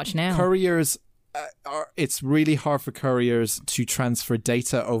have that much now. Couriers, it's really hard for couriers to transfer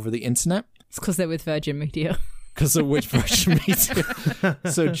data over the internet. It's because they're with Virgin Media. Because of which Virgin Media.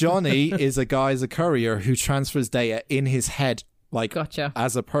 So Johnny is a courier who transfers data in his head, like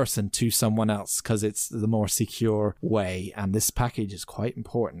as a person, to someone else, because it's the more secure way, and this package is quite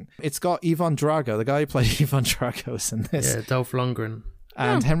important. It's got Ivan Drago, the guy who played Ivan Drago is in this. Yeah, Dolph Lundgren.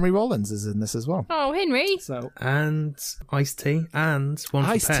 And Henry Rollins is in this as well. Oh, Henry. And Ice-T, and one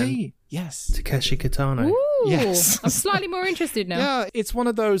for Ice-T, yes. Takeshi Kitano. Ooh, yes. I'm slightly more interested now. Yeah, it's one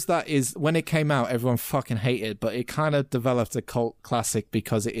of those that is, when it came out, everyone fucking hated, but it kind of developed a cult classic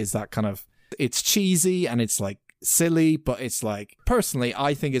because it is that kind of, it's cheesy and it's like silly, but it's like, personally,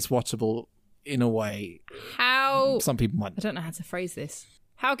 I think it's watchable in a way. How some people might. I don't know how to phrase this.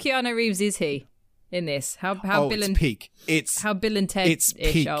 How Keanu Reeves is he in this? How Bill it's and peak. How Bill and Ted it's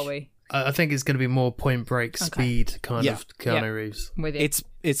peak. are we? I think it's going to be more Point Break speed kind of Keanu Reeves. With it.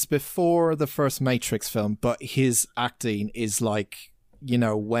 It's before the first Matrix film, but his acting is like, you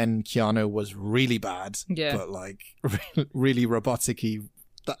know, when Keanu was really bad, but like really robotic-y.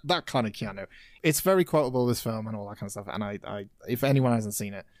 That kind of Keanu. It's very quotable, this film, and all that kind of stuff. And I if anyone hasn't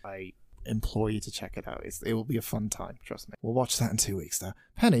seen it, I implore you to check it out. It will be a fun time, trust me. We'll watch that in 2 weeks, though.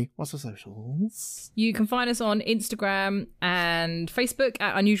 Penny, what's the socials? You can find us on Instagram and Facebook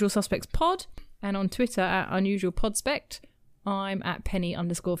at Unusual Suspects Pod, and on Twitter at Unusual Podspect. I'm at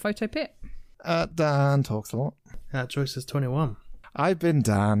Penny_photopit. Dan talks a lot. At Joyce's21. I've been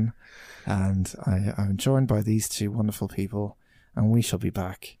Dan, and I'm joined by these two wonderful people, and we shall be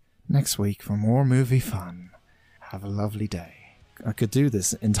back next week for more movie fun. Have a lovely day. I could do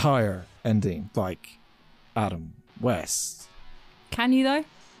this entire ending like Adam West. Can you, though?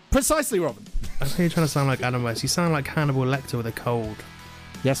 Precisely, Robin. I think you're trying to sound like Adam West. You sound like Hannibal Lecter with a cold.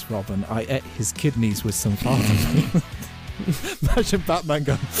 Yes, Robin. I ate his kidneys with some farting. Imagine Batman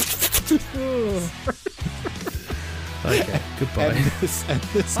going... Okay, goodbye. End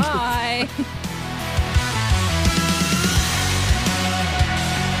this. Bye.